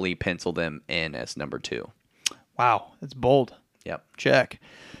happily pencil them in as number 2. Wow, that's bold. Yep. Check.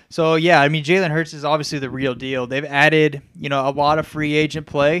 So, Jalen Hurts is obviously the real deal. They've added, a lot of free agent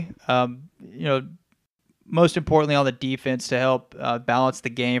play, most importantly on the defense to help balance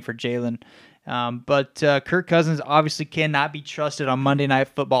the game for Jalen. But Kirk Cousins obviously cannot be trusted on Monday Night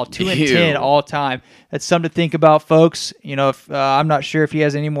Football. 2-10 all time. That's something to think about, folks. I'm not sure if he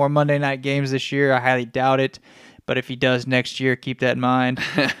has any more Monday night games this year. I highly doubt it. But if he does next year, keep that in mind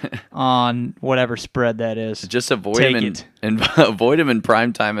on whatever spread that is. Just avoid him and avoid him in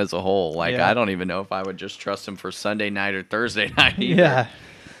prime time as a whole. I don't even know if I would just trust him for Sunday night or Thursday night either. Yeah.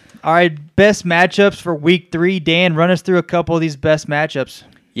 All right, best matchups for week 3. Dan, run us through a couple of these best matchups.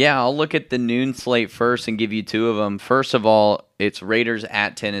 Yeah, I'll look at the noon slate first and give you two of them. First of all, it's Raiders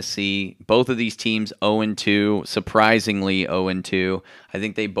at Tennessee. Both of these teams 0-2, surprisingly 0-2. I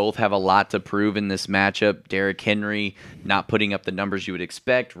think they both have a lot to prove in this matchup. Derrick Henry not putting up the numbers you would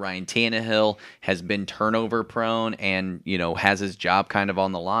expect. Ryan Tannehill has been turnover prone and, has his job kind of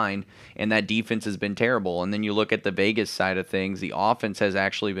on the line. And that defense has been terrible. And then you look at the Vegas side of things. The offense has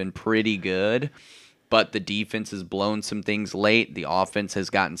actually been pretty good, but the defense has blown some things late. The offense has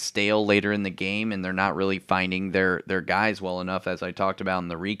gotten stale later in the game, and they're not really finding their guys well enough, as I talked about in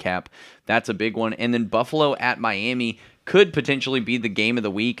the recap. That's a big one. And then Buffalo at Miami could potentially be the game of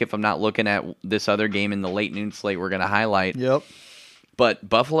the week if I'm not looking at this other game in the late noon slate we're going to highlight. Yep. But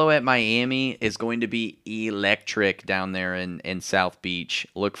Buffalo at Miami is going to be electric down there in South Beach.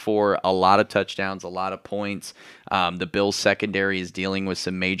 Look for a lot of touchdowns, a lot of points. The Bills secondary is dealing with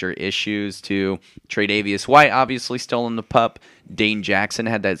some major issues too. Tre'Davious White obviously still in the pup. Dane Jackson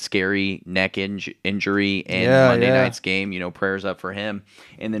had that scary neck injury in Monday night's game. Prayers up for him.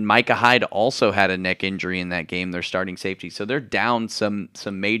 And then Micah Hyde also had a neck injury in that game, their starting safety. So they're down some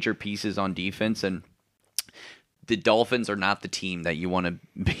major pieces on defense, and the Dolphins are not the team that you want to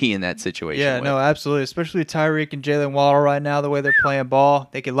be in that situation. Yeah, with. no, absolutely. Especially Tyreek and Jalen Waddle right now, the way they're playing ball,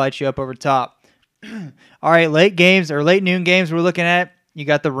 they could light you up over top. All right, late noon games we're looking at. You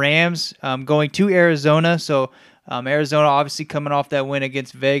got the Rams going to Arizona. So Arizona obviously coming off that win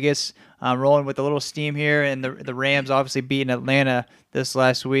against Vegas, rolling with a little steam here, and the Rams obviously beating Atlanta this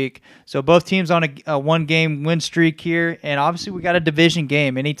last week. So both teams on a one-game win streak here, and obviously we got a division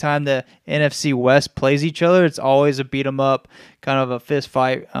game. Anytime the NFC West plays each other, it's always a beat-em-up, kind of a fist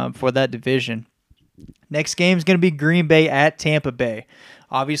fight for that division. Next game is going to be Green Bay at Tampa Bay.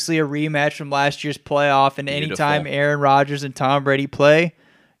 Obviously a rematch from last year's playoff, and anytime Aaron Rodgers and Tom Brady play,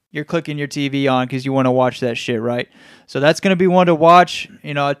 you're clicking your TV on because you want to watch that shit, right? So that's going to be one to watch.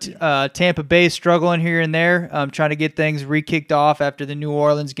 Tampa Bay struggling here and there, trying to get things re-kicked off after the New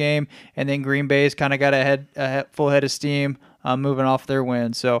Orleans game, and then Green Bay's kind of got a full head of steam moving off their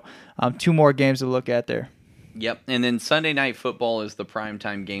win. So two more games to look at there. Yep, and then Sunday Night Football is the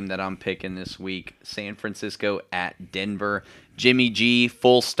primetime game that I'm picking this week. San Francisco at Denver. Jimmy G,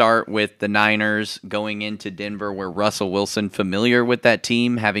 full start with the Niners going into Denver, where Russell Wilson, familiar with that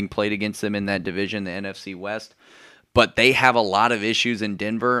team, having played against them in that division, the NFC West. But they have a lot of issues in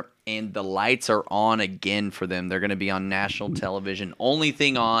Denver, and the lights are on again for them. They're going to be on national television. Only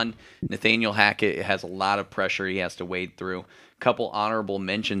thing on, Nathaniel Hackett has a lot of pressure he has to wade through. Couple honorable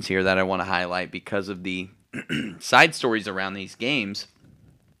mentions here that I want to highlight because of the side stories around these games.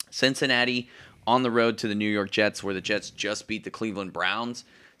 Cincinnati on the road to the New York Jets, where the Jets just beat the Cleveland Browns.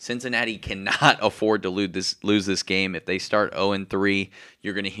 Cincinnati cannot afford to lose this game. If they start 0-3,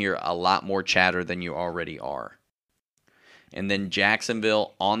 you're going to hear a lot more chatter than you already are. And then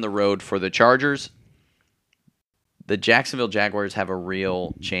Jacksonville on the road for the Chargers. The Jacksonville Jaguars have a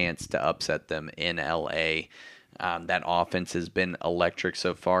real chance to upset them in L.A. That offense has been electric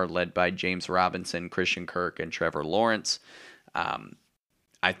so far, led by James Robinson, Christian Kirk, and Trevor Lawrence.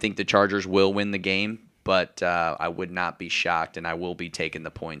 I think the Chargers will win the game, but I would not be shocked, and I will be taking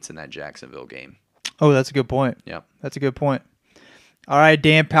the points in that Jacksonville game. Oh, that's a good point. Yep. That's a good point. All right,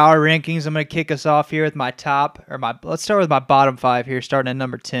 Dan, power rankings. I'm going to kick us off here with let's start with my bottom five here, starting at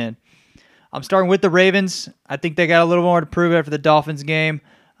number 10. I'm starting with the Ravens. I think they got a little more to prove after the Dolphins game.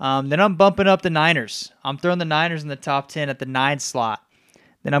 Then I'm bumping up the Niners. I'm throwing the Niners in the top 10 at the 9 slot.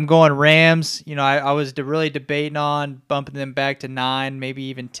 Then I'm going Rams. I was really debating on bumping them back to 9, maybe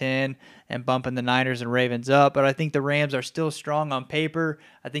even 10, and bumping the Niners and Ravens up. But I think the Rams are still strong on paper.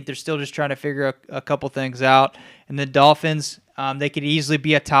 I think they're still just trying to figure a couple things out. And the Dolphins, they could easily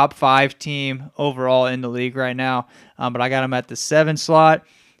be a top 5 team overall in the league right now. But I got them at the 7 slot.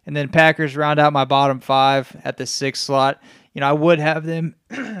 And then Packers round out my bottom 5 at the 6 slot. I would have them,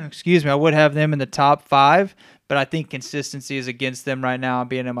 I would have them in the top 5, but I think consistency is against them right now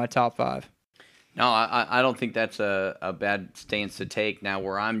being in my top 5. No, I don't think that's a bad stance to take. Now,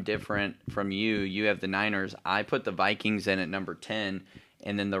 where I'm different from you have the Niners. I put the Vikings in at number 10,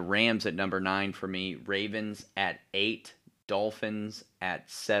 and then the Rams at number 9 for me. Ravens at 8, Dolphins at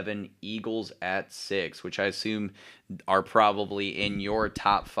 7, Eagles at 6, which I assume are probably in your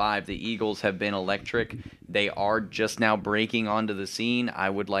top 5. The Eagles have been electric. They are just now breaking onto the scene. I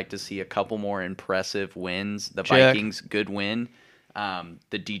would like to see a couple more impressive wins. The Vikings, good win.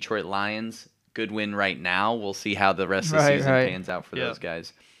 The Detroit Lions, good win right now. We'll see how the rest of the season pans out for those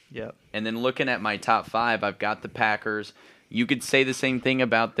guys. Yep. And then looking at my top 5, I've got the Packers. You could say the same thing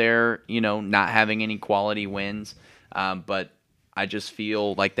about their, not having any quality wins. But I just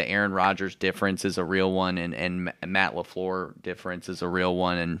feel like the Aaron Rodgers difference is a real one, and Matt LaFleur difference is a real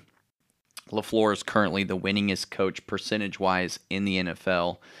one. And LaFleur is currently the winningest coach percentage-wise in the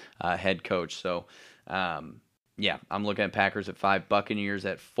NFL, head coach. So, yeah, I'm looking at Packers at 5, Buccaneers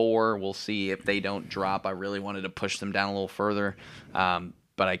at 4. We'll see if they don't drop. I really wanted to push them down a little further,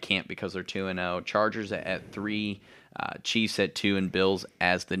 but I can't because they're 2-0. Chargers at 3, Chiefs at 2, and Bills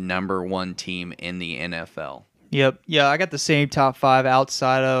as the number 1 team in the NFL. Yep. Yeah, I got the same top 5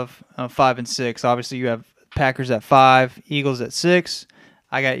 outside of 5 and 6. Obviously, you have Packers at 5, Eagles at 6.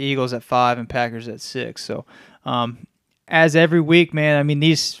 I got Eagles at 5 and Packers at 6. So, as every week, man, I mean,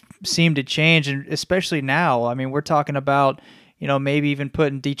 these seem to change, and especially now. I mean, we're talking about, maybe even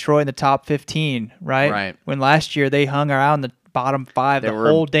putting Detroit in the top 15, right? Right. When last year they hung around the bottom 5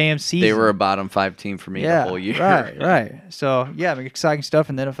 whole damn season. They were a bottom 5 team for me the whole year. Right. So, yeah, I mean, exciting stuff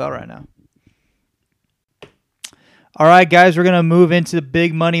in the NFL right now. All right, guys, we're going to move into the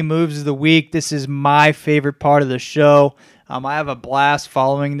big money moves of the week. This is my favorite part of the show. I have a blast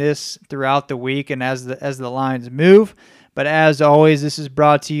following this throughout the week and as the lines move. But as always, this is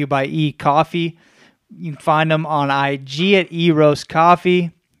brought to you by eCoffee. You can find them on IG at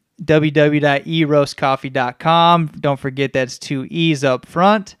eRoastCoffee, www.eroastcoffee.com. Don't forget that's 2 E's up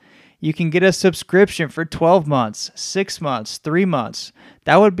front. You can get a subscription for 12 months, 6 months, 3 months.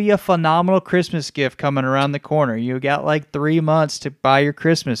 That would be a phenomenal Christmas gift coming around the corner. You got like 3 months to buy your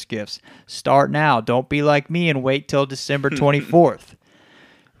Christmas gifts. Start now. Don't be like me and wait till December 24th.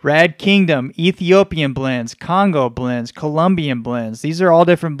 Rad Kingdom, Ethiopian blends, Congo blends, Colombian blends. These are all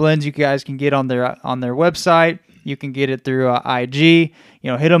different blends you guys can get on their website. You can get it through IG.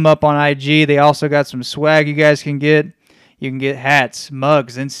 Hit them up on IG. They also got some swag you guys can get. You can get hats,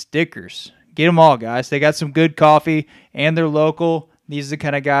 mugs, and stickers. Get them all, guys. They got some good coffee, and they're local. These are the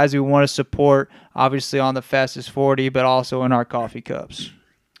kind of guys we want to support, obviously on the Fastest 40, but also in our coffee cups.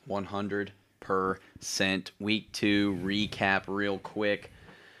 100%. Week 2 recap real quick.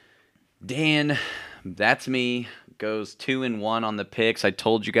 Dan, that's me, goes 2-1 on the picks. I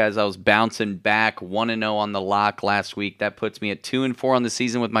told you guys I was bouncing back, 1-0 on the lock last week. That puts me at 2-4 on the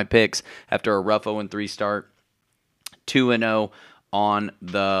season with my picks after a rough 0-3 start. 2-0 on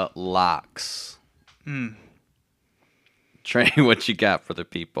the locks. Trey, what you got for the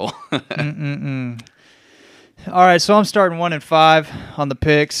people? All right, so I'm starting 1-5 on the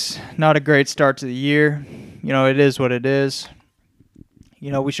picks. Not a great start to the year. It is what it is.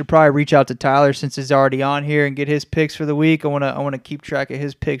 We should probably reach out to Tyler since he's already on here and get his picks for the week. I want to keep track of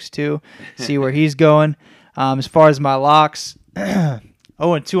his picks too, see where he's going. As far as my locks, 0-2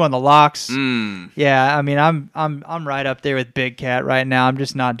 on the locks. Yeah, I mean I'm right up there with Big Cat right now. I'm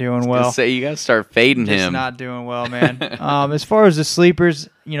just not doing well. Say you gotta start fading him. Just not doing well, man. As far as the sleepers,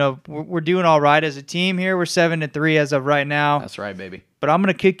 we're doing all right as a team here. We're 7-3 as of right now. That's right, baby. But I'm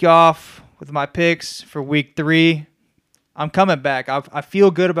gonna kick you off with my picks for week 3. I'm coming back. I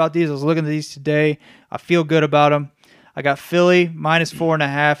feel good about these. I was looking at these today. I feel good about them. I got Philly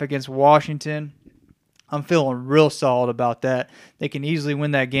 -4.5 against Washington. I'm feeling real solid about that. They can easily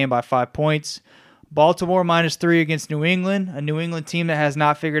win that game by 5 points. Baltimore -3 against New England, a New England team that has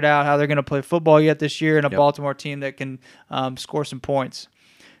not figured out how they're going to play football yet this year, and a Baltimore team that can score some points.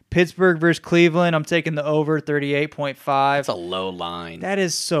 Pittsburgh versus Cleveland, I'm taking the over 38.5. That's a low line. That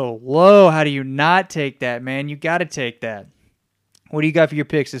is so low. How do you not take that, man? You got to take that. What do you got for your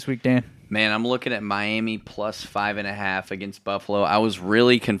picks this week, Dan? Man, I'm looking at Miami +5.5 against Buffalo. I was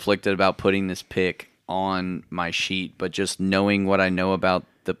really conflicted about putting this pick on my sheet, but just knowing what I know about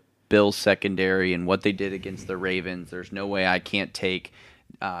the Bills secondary and what they did against the Ravens, there's no way I can't take,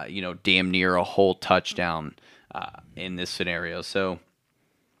 damn near a whole touchdown in this scenario. So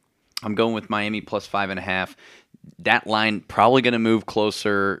I'm going with Miami +5.5. That line probably going to move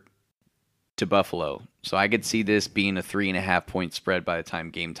closer to Buffalo. So I could see this being a 3.5 point spread by the time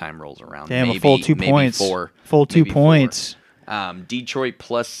game time rolls around. Damn, maybe, a full 2 points. Full 2 points. Detroit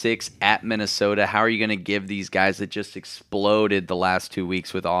 +6 at Minnesota. How are you going to give these guys that just exploded the last 2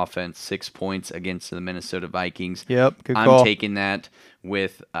 weeks with offense 6 points against the Minnesota Vikings? Yep, good call. I'm taking that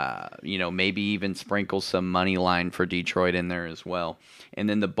with, maybe even sprinkle some money line for Detroit in there as well. And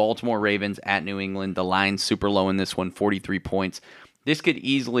then the Baltimore Ravens at New England. The line's super low in this one, 43 points. This could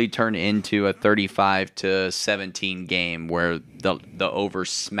easily turn into a 35-17 game where the over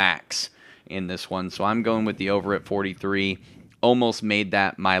smacks in this one. So I'm going with the over at 43. Almost made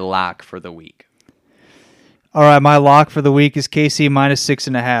that my lock for the week. All right, my lock for the week is KC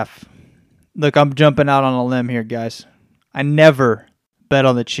 -6.5. Look, I'm jumping out on a limb here, guys. I never bet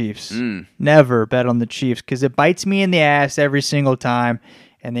on the Chiefs. Never bet on the Chiefs because it bites me in the ass every single time,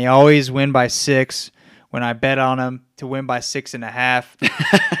 and they always win by 6. when I bet on them to win by 6.5.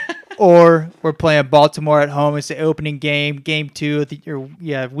 Or we're playing Baltimore at home. It's the opening game, week 2 of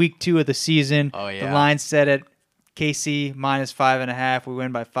the season. Oh, yeah. The line's set at KC minus 5.5. We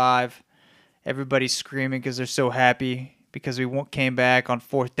win by 5. Everybody's screaming because they're so happy because we came back on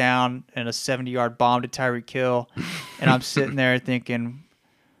 4th down and a 70-yard bomb to Tyreek Hill. And I'm sitting there thinking,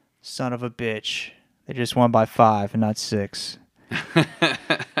 son of a bitch. They just won by 5 and not 6.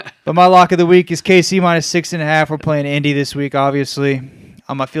 But my lock of the week is KC minus 6.5. We're playing Indy this week, obviously.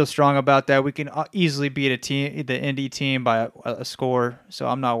 I feel strong about that. We can easily beat the Indy team by a score, so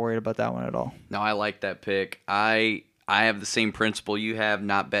I'm not worried about that one at all. No, I like that pick. I have the same principle you have,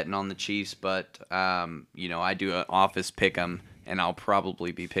 not betting on the Chiefs, but I do an office pick 'em, and I'll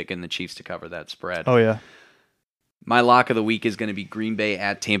probably be picking the Chiefs to cover that spread. Oh yeah. My lock of the week is going to be Green Bay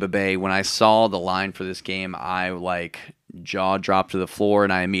at Tampa Bay. When I saw the line for this game, I jaw dropped to the floor,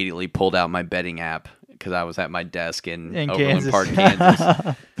 and I immediately pulled out my betting app because I was at my desk in Overland Park,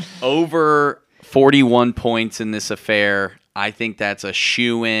 Kansas. Over 41 points in this affair. I think that's a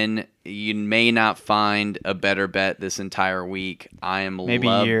shoe-in. You may not find a better bet this entire week. I am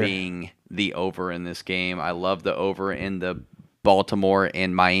loving the over in this game. I love the over in the Baltimore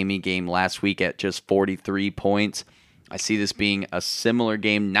and Miami game last week at just 43 points. I see this being a similar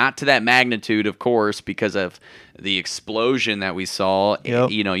game, not to that magnitude, of course, because of the explosion that we saw.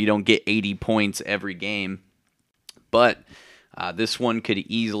 Yep. You don't get 80 points every game. But this one could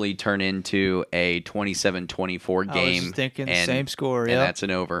easily turn into a 27-24 game. I was just thinking the same score, and that's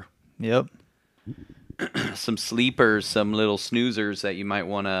an over. Yep. Some sleepers, some little snoozers that you might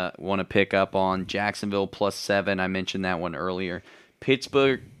want to pick up on. Jacksonville +7. I mentioned that one earlier.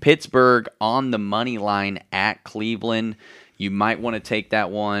 Pittsburgh on the money line at Cleveland. You might want to take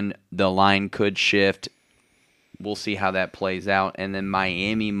that one. The line could shift. We'll see how that plays out. And then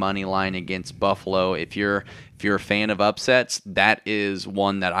Miami money line against Buffalo. If you're a fan of upsets, that is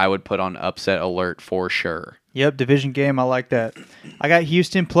one that I would put on upset alert for sure. Yep, division game. I like that. I got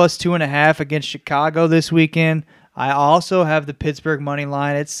Houston +2.5 against Chicago this weekend. I also have the Pittsburgh money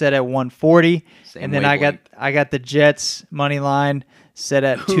line. It's set at 140. And then I got the Jets money line set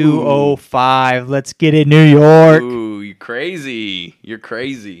at 205. Let's get it, New York. Ooh, you're crazy. You're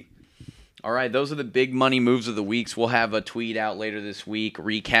crazy. All right, those are the big money moves of the weeks. We'll have a tweet out later this week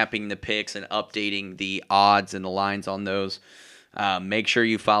recapping the picks and updating the odds and the lines on those. Make sure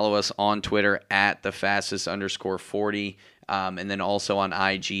you follow us on Twitter at @thefastest_40. And then also on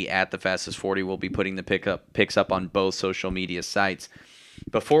IG at @thefastest40. We'll be putting the picks up on both social media sites.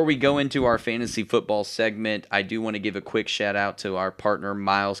 Before we go into our fantasy football segment, I do want to give a quick shout out to our partner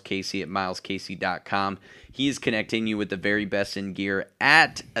Miles Casey at milescasey.com. He is connecting you with the very best in gear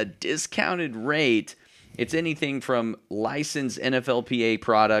at a discounted rate. It's anything from licensed NFLPA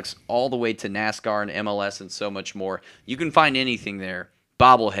products all the way to NASCAR and MLS and so much more. You can find anything there.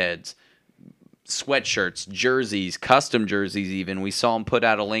 Bobbleheads, sweatshirts, jerseys, custom jerseys even. We saw him put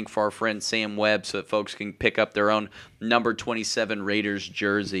out a link for our friend Sam Webb so that folks can pick up their own number 27 Raiders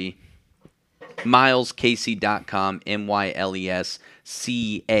jersey. MilesCasey.com,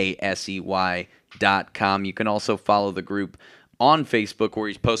 MilesCasey.com. You can also follow the group on Facebook where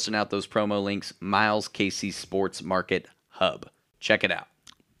he's posting out those promo links, Miles Casey Sports Market Hub. Check it out.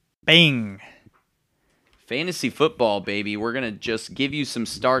 Bing. Fantasy football, baby. We're going to just give you some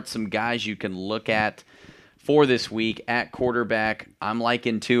starts, some guys you can look at for this week at quarterback. I'm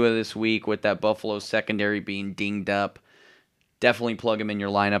liking Tua this week with that Buffalo secondary being dinged up. Definitely plug him in your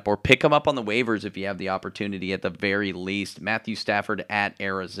lineup or pick him up on the waivers if you have the opportunity at the very least. Matthew Stafford at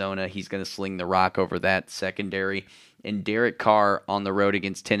Arizona. He's going to sling the rock over that secondary. And Derek Carr on the road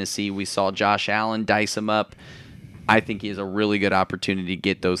against Tennessee. We saw Josh Allen dice him up. I think he has a really good opportunity to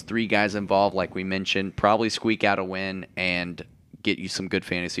get those three guys involved, like we mentioned, probably squeak out a win and get you some good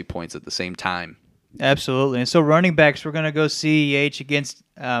fantasy points at the same time. Absolutely. And so running backs, we're going to go CEH against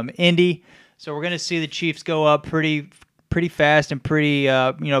Indy. So we're going to see the Chiefs go up pretty fast and pretty,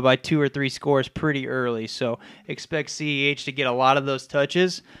 by 2 or 3 scores pretty early. So expect CEH to get a lot of those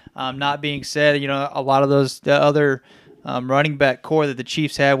touches. Not being said, a lot of the other running back core that the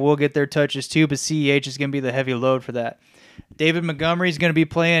Chiefs have will get their touches too, but CEH is going to be the heavy load for that. David Montgomery is going to be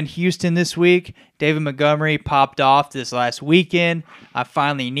playing Houston this week. David Montgomery popped off this last weekend. I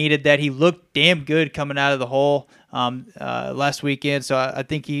finally needed that. He looked damn good coming out of the hole last weekend, so I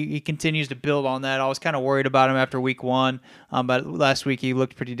think he continues to build on that. I was kind of worried about him after week 1, but last week he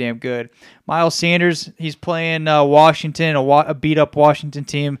looked pretty damn good. Miles Sanders, he's playing Washington, a beat-up Washington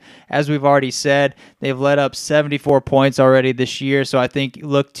team. As we've already said, they've let up 74 points already this year, so I think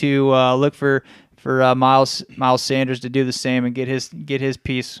look for Miles Sanders to do the same and get his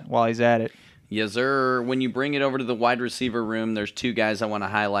piece while he's at it. Yes, sir. When you bring it over to the wide receiver room, there's two guys I want to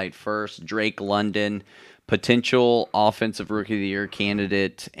highlight first. Drake London, potential offensive rookie of the year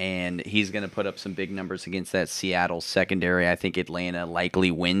candidate, and he's going to put up some big numbers against that Seattle secondary. I think Atlanta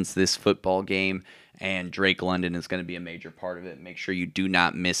likely wins this football game, and Drake London is going to be a major part of it. Make sure you do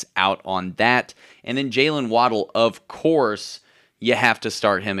not miss out on that. And then Jalen Waddle, of course, you have to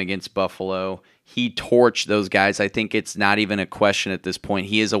start him against Buffalo. He torched those guys. I think it's not even a question at this point.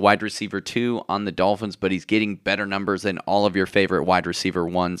 He is a wide receiver 2 on the Dolphins, but he's getting better numbers than all of your favorite wide receiver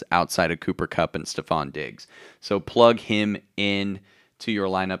 1s outside of Cooper Kupp and Stephon Diggs. So plug him in to your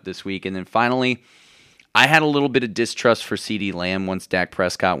lineup this week. And then finally, I had a little bit of distrust for CeeDee Lamb once Dak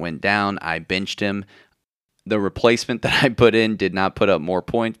Prescott went down. I benched him. The replacement that I put in did not put up more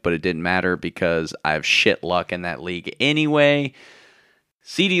points, but it didn't matter because I have shit luck in that league anyway.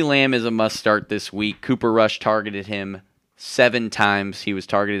 CeeDee Lamb is a must-start this week. Cooper Rush targeted him 7 times. He was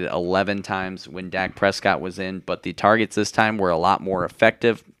targeted 11 times when Dak Prescott was in, but the targets this time were a lot more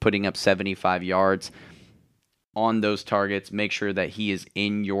effective, putting up 75 yards on those targets. Make sure that he is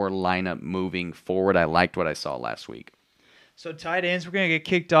in your lineup moving forward. I liked what I saw last week. So tight ends, we're going to get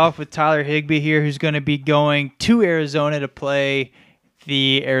kicked off with Tyler Higbee here, who's going to be going to Arizona to play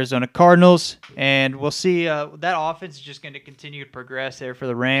the Arizona Cardinals, and we'll see that offense is just going to continue to progress there for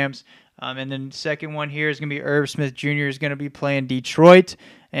the Rams. And then the second one here is going to be Irv Smith Jr. is going to be playing Detroit,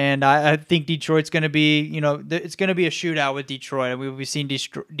 and I think Detroit's going to be, it's going to be a shootout with Detroit. I mean, we've seen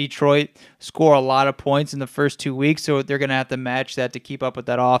Detroit score a lot of points in the first 2 weeks, so they're going to have to match that to keep up with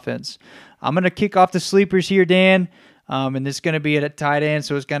that offense. I'm going to kick off the sleepers here, Dan. And this is going to be at a tight end,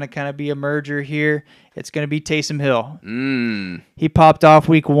 so it's going to kind of be a merger here. It's going to be Taysom Hill. He popped off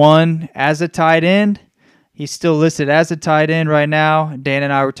week 1 as a tight end. He's still listed as a tight end right now. Dan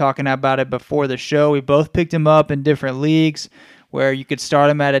and I were talking about it before the show. We both picked him up in different leagues where you could start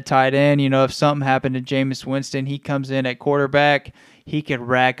him at a tight end. If something happened to Jameis Winston, he comes in at quarterback. He could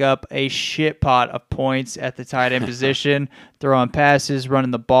rack up a shit pot of points at the tight end position, throwing passes,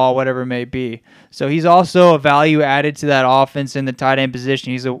 running the ball, whatever it may be. So he's also a value added to that offense in the tight end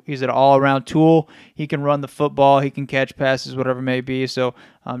position. He's an all-around tool. He can run the football. He can catch passes, whatever it may be. So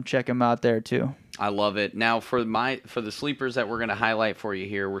check him out there too. I love it. Now, for the sleepers that we're going to highlight for you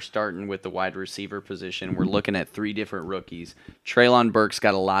here, we're starting with the wide receiver position. We're looking at 3 different rookies. Treylon Burks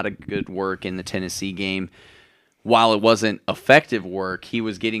got a lot of good work in the Tennessee game. While it wasn't effective work, he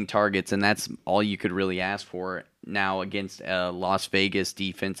was getting targets, and that's all you could really ask for. Now, against a Las Vegas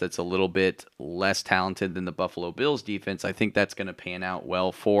defense that's a little bit less talented than the Buffalo Bills defense, I think that's going to pan out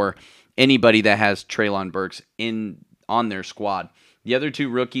well for anybody that has Treylon Burks on their squad. The other 2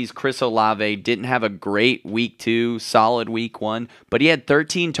 rookies, Chris Olave, didn't have a great week 2, solid week 1, but he had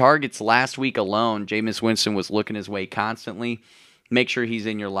 13 targets last week alone. Jameis Winston was looking his way constantly. Make sure he's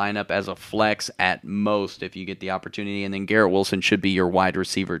in your lineup as a flex at most if you get the opportunity. And then Garrett Wilson should be your wide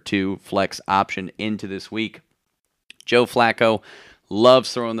receiver 2 flex option into this week. Joe Flacco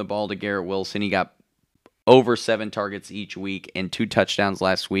loves throwing the ball to Garrett Wilson. He got over 7 targets each week and 2 touchdowns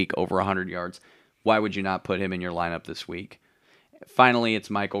last week, over 100 yards. Why would you not put him in your lineup this week? Finally, it's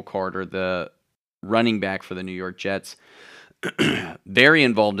Michael Carter, the running back for the New York Jets. Very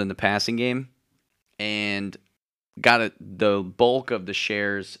involved in the passing game and got the bulk of the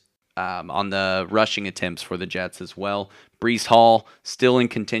shares on the rushing attempts for the Jets as well. Breece Hall still in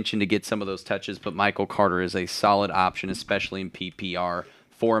contention to get some of those touches, but Michael Carter is a solid option, especially in PPR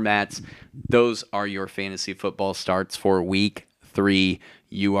formats. Those are your fantasy football starts for week 3.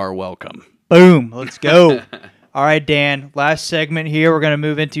 You are welcome. Boom. Let's go. All right, Dan. Last segment here. We're going to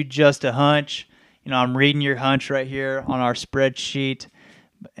move into just a hunch. I'm reading your hunch right here on our spreadsheet,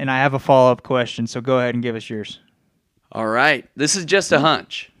 and I have a follow-up question, so go ahead and give us yours. All right. This is just a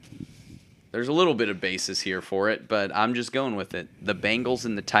hunch. There's a little bit of basis here for it, but I'm just going with it. The Bengals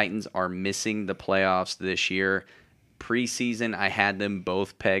and the Titans are missing the playoffs this year. Preseason, I had them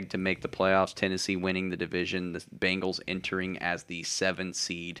both pegged to make the playoffs. Tennessee winning the division. The Bengals entering as the 7th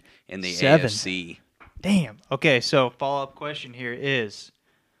seed in the AFC. Damn. Okay, so follow-up question here is,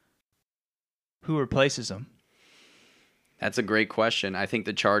 who replaces them? That's a great question. I think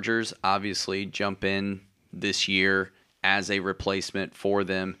the Chargers obviously jump in this year as a replacement for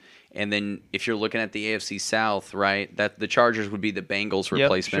them. And then if you're looking at the AFC South, right, that the Chargers would be the Bengals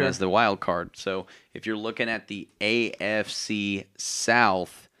replacement as the wild card. So if you're looking at the AFC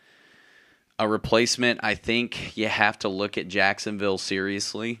South, a replacement, I think you have to look at Jacksonville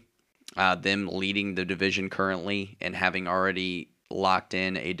seriously. Them leading the division currently and having already locked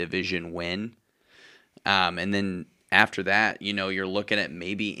in a division win. And then after that, you're looking at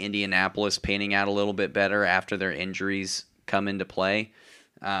maybe Indianapolis panning out a little bit better after their injuries come into play.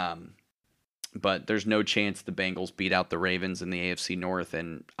 But there's no chance the Bengals beat out the Ravens in the AFC North,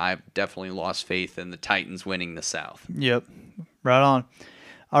 and I've definitely lost faith in the Titans winning the South. Yep. Right on.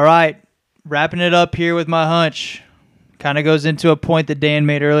 All right. Wrapping it up here with my hunch. Kind of goes into a point that Dan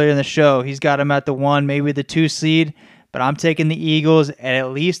made earlier in the show. He's got him at the 1, maybe the 2 seed, but I'm taking the Eagles at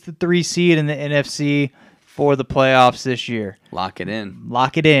least the 3 seed in the NFC for the playoffs this year. Lock it in.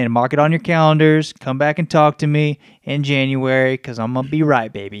 Lock it in. Mark it on your calendars. Come back and talk to me in January because I'm going to be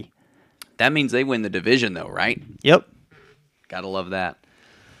right, baby. That means they win the division, though, right? Yep. Gotta love that.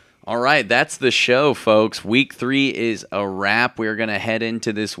 All right, that's the show, folks. Week 3 is a wrap. We're going to head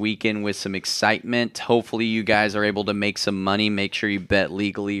into this weekend with some excitement. Hopefully you guys are able to make some money. Make sure you bet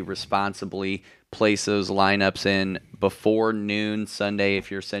legally, responsibly. Place those lineups in before noon Sunday if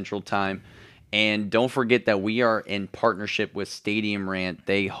you're Central Time. And don't forget that we are in partnership with Stadium Rant.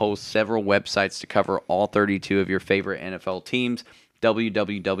 They host several websites to cover all 32 of your favorite NFL teams.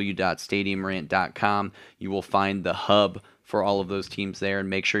 www.stadiumrant.com. You will find the hub for all of those teams there, and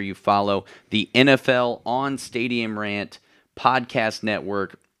make sure you follow the NFL on Stadium Rant Podcast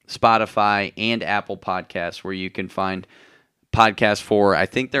Network, Spotify, and Apple Podcasts, where you can find podcasts for, I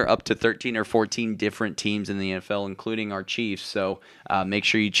think they're up to 13 or 14 different teams in the NFL, including our Chiefs. So make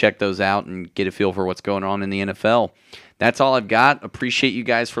sure you check those out and get a feel for what's going on in the NFL. That's all I've got. Appreciate you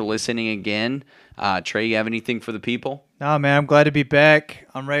guys for listening again. Trey, you have anything for the people? No, man, I'm glad to be back.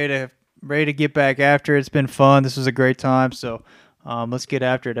 I'm ready to get back after it. It's been fun. This was a great time. So let's get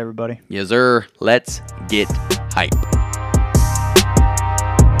after it, everybody. Yes, sir. Let's get hype.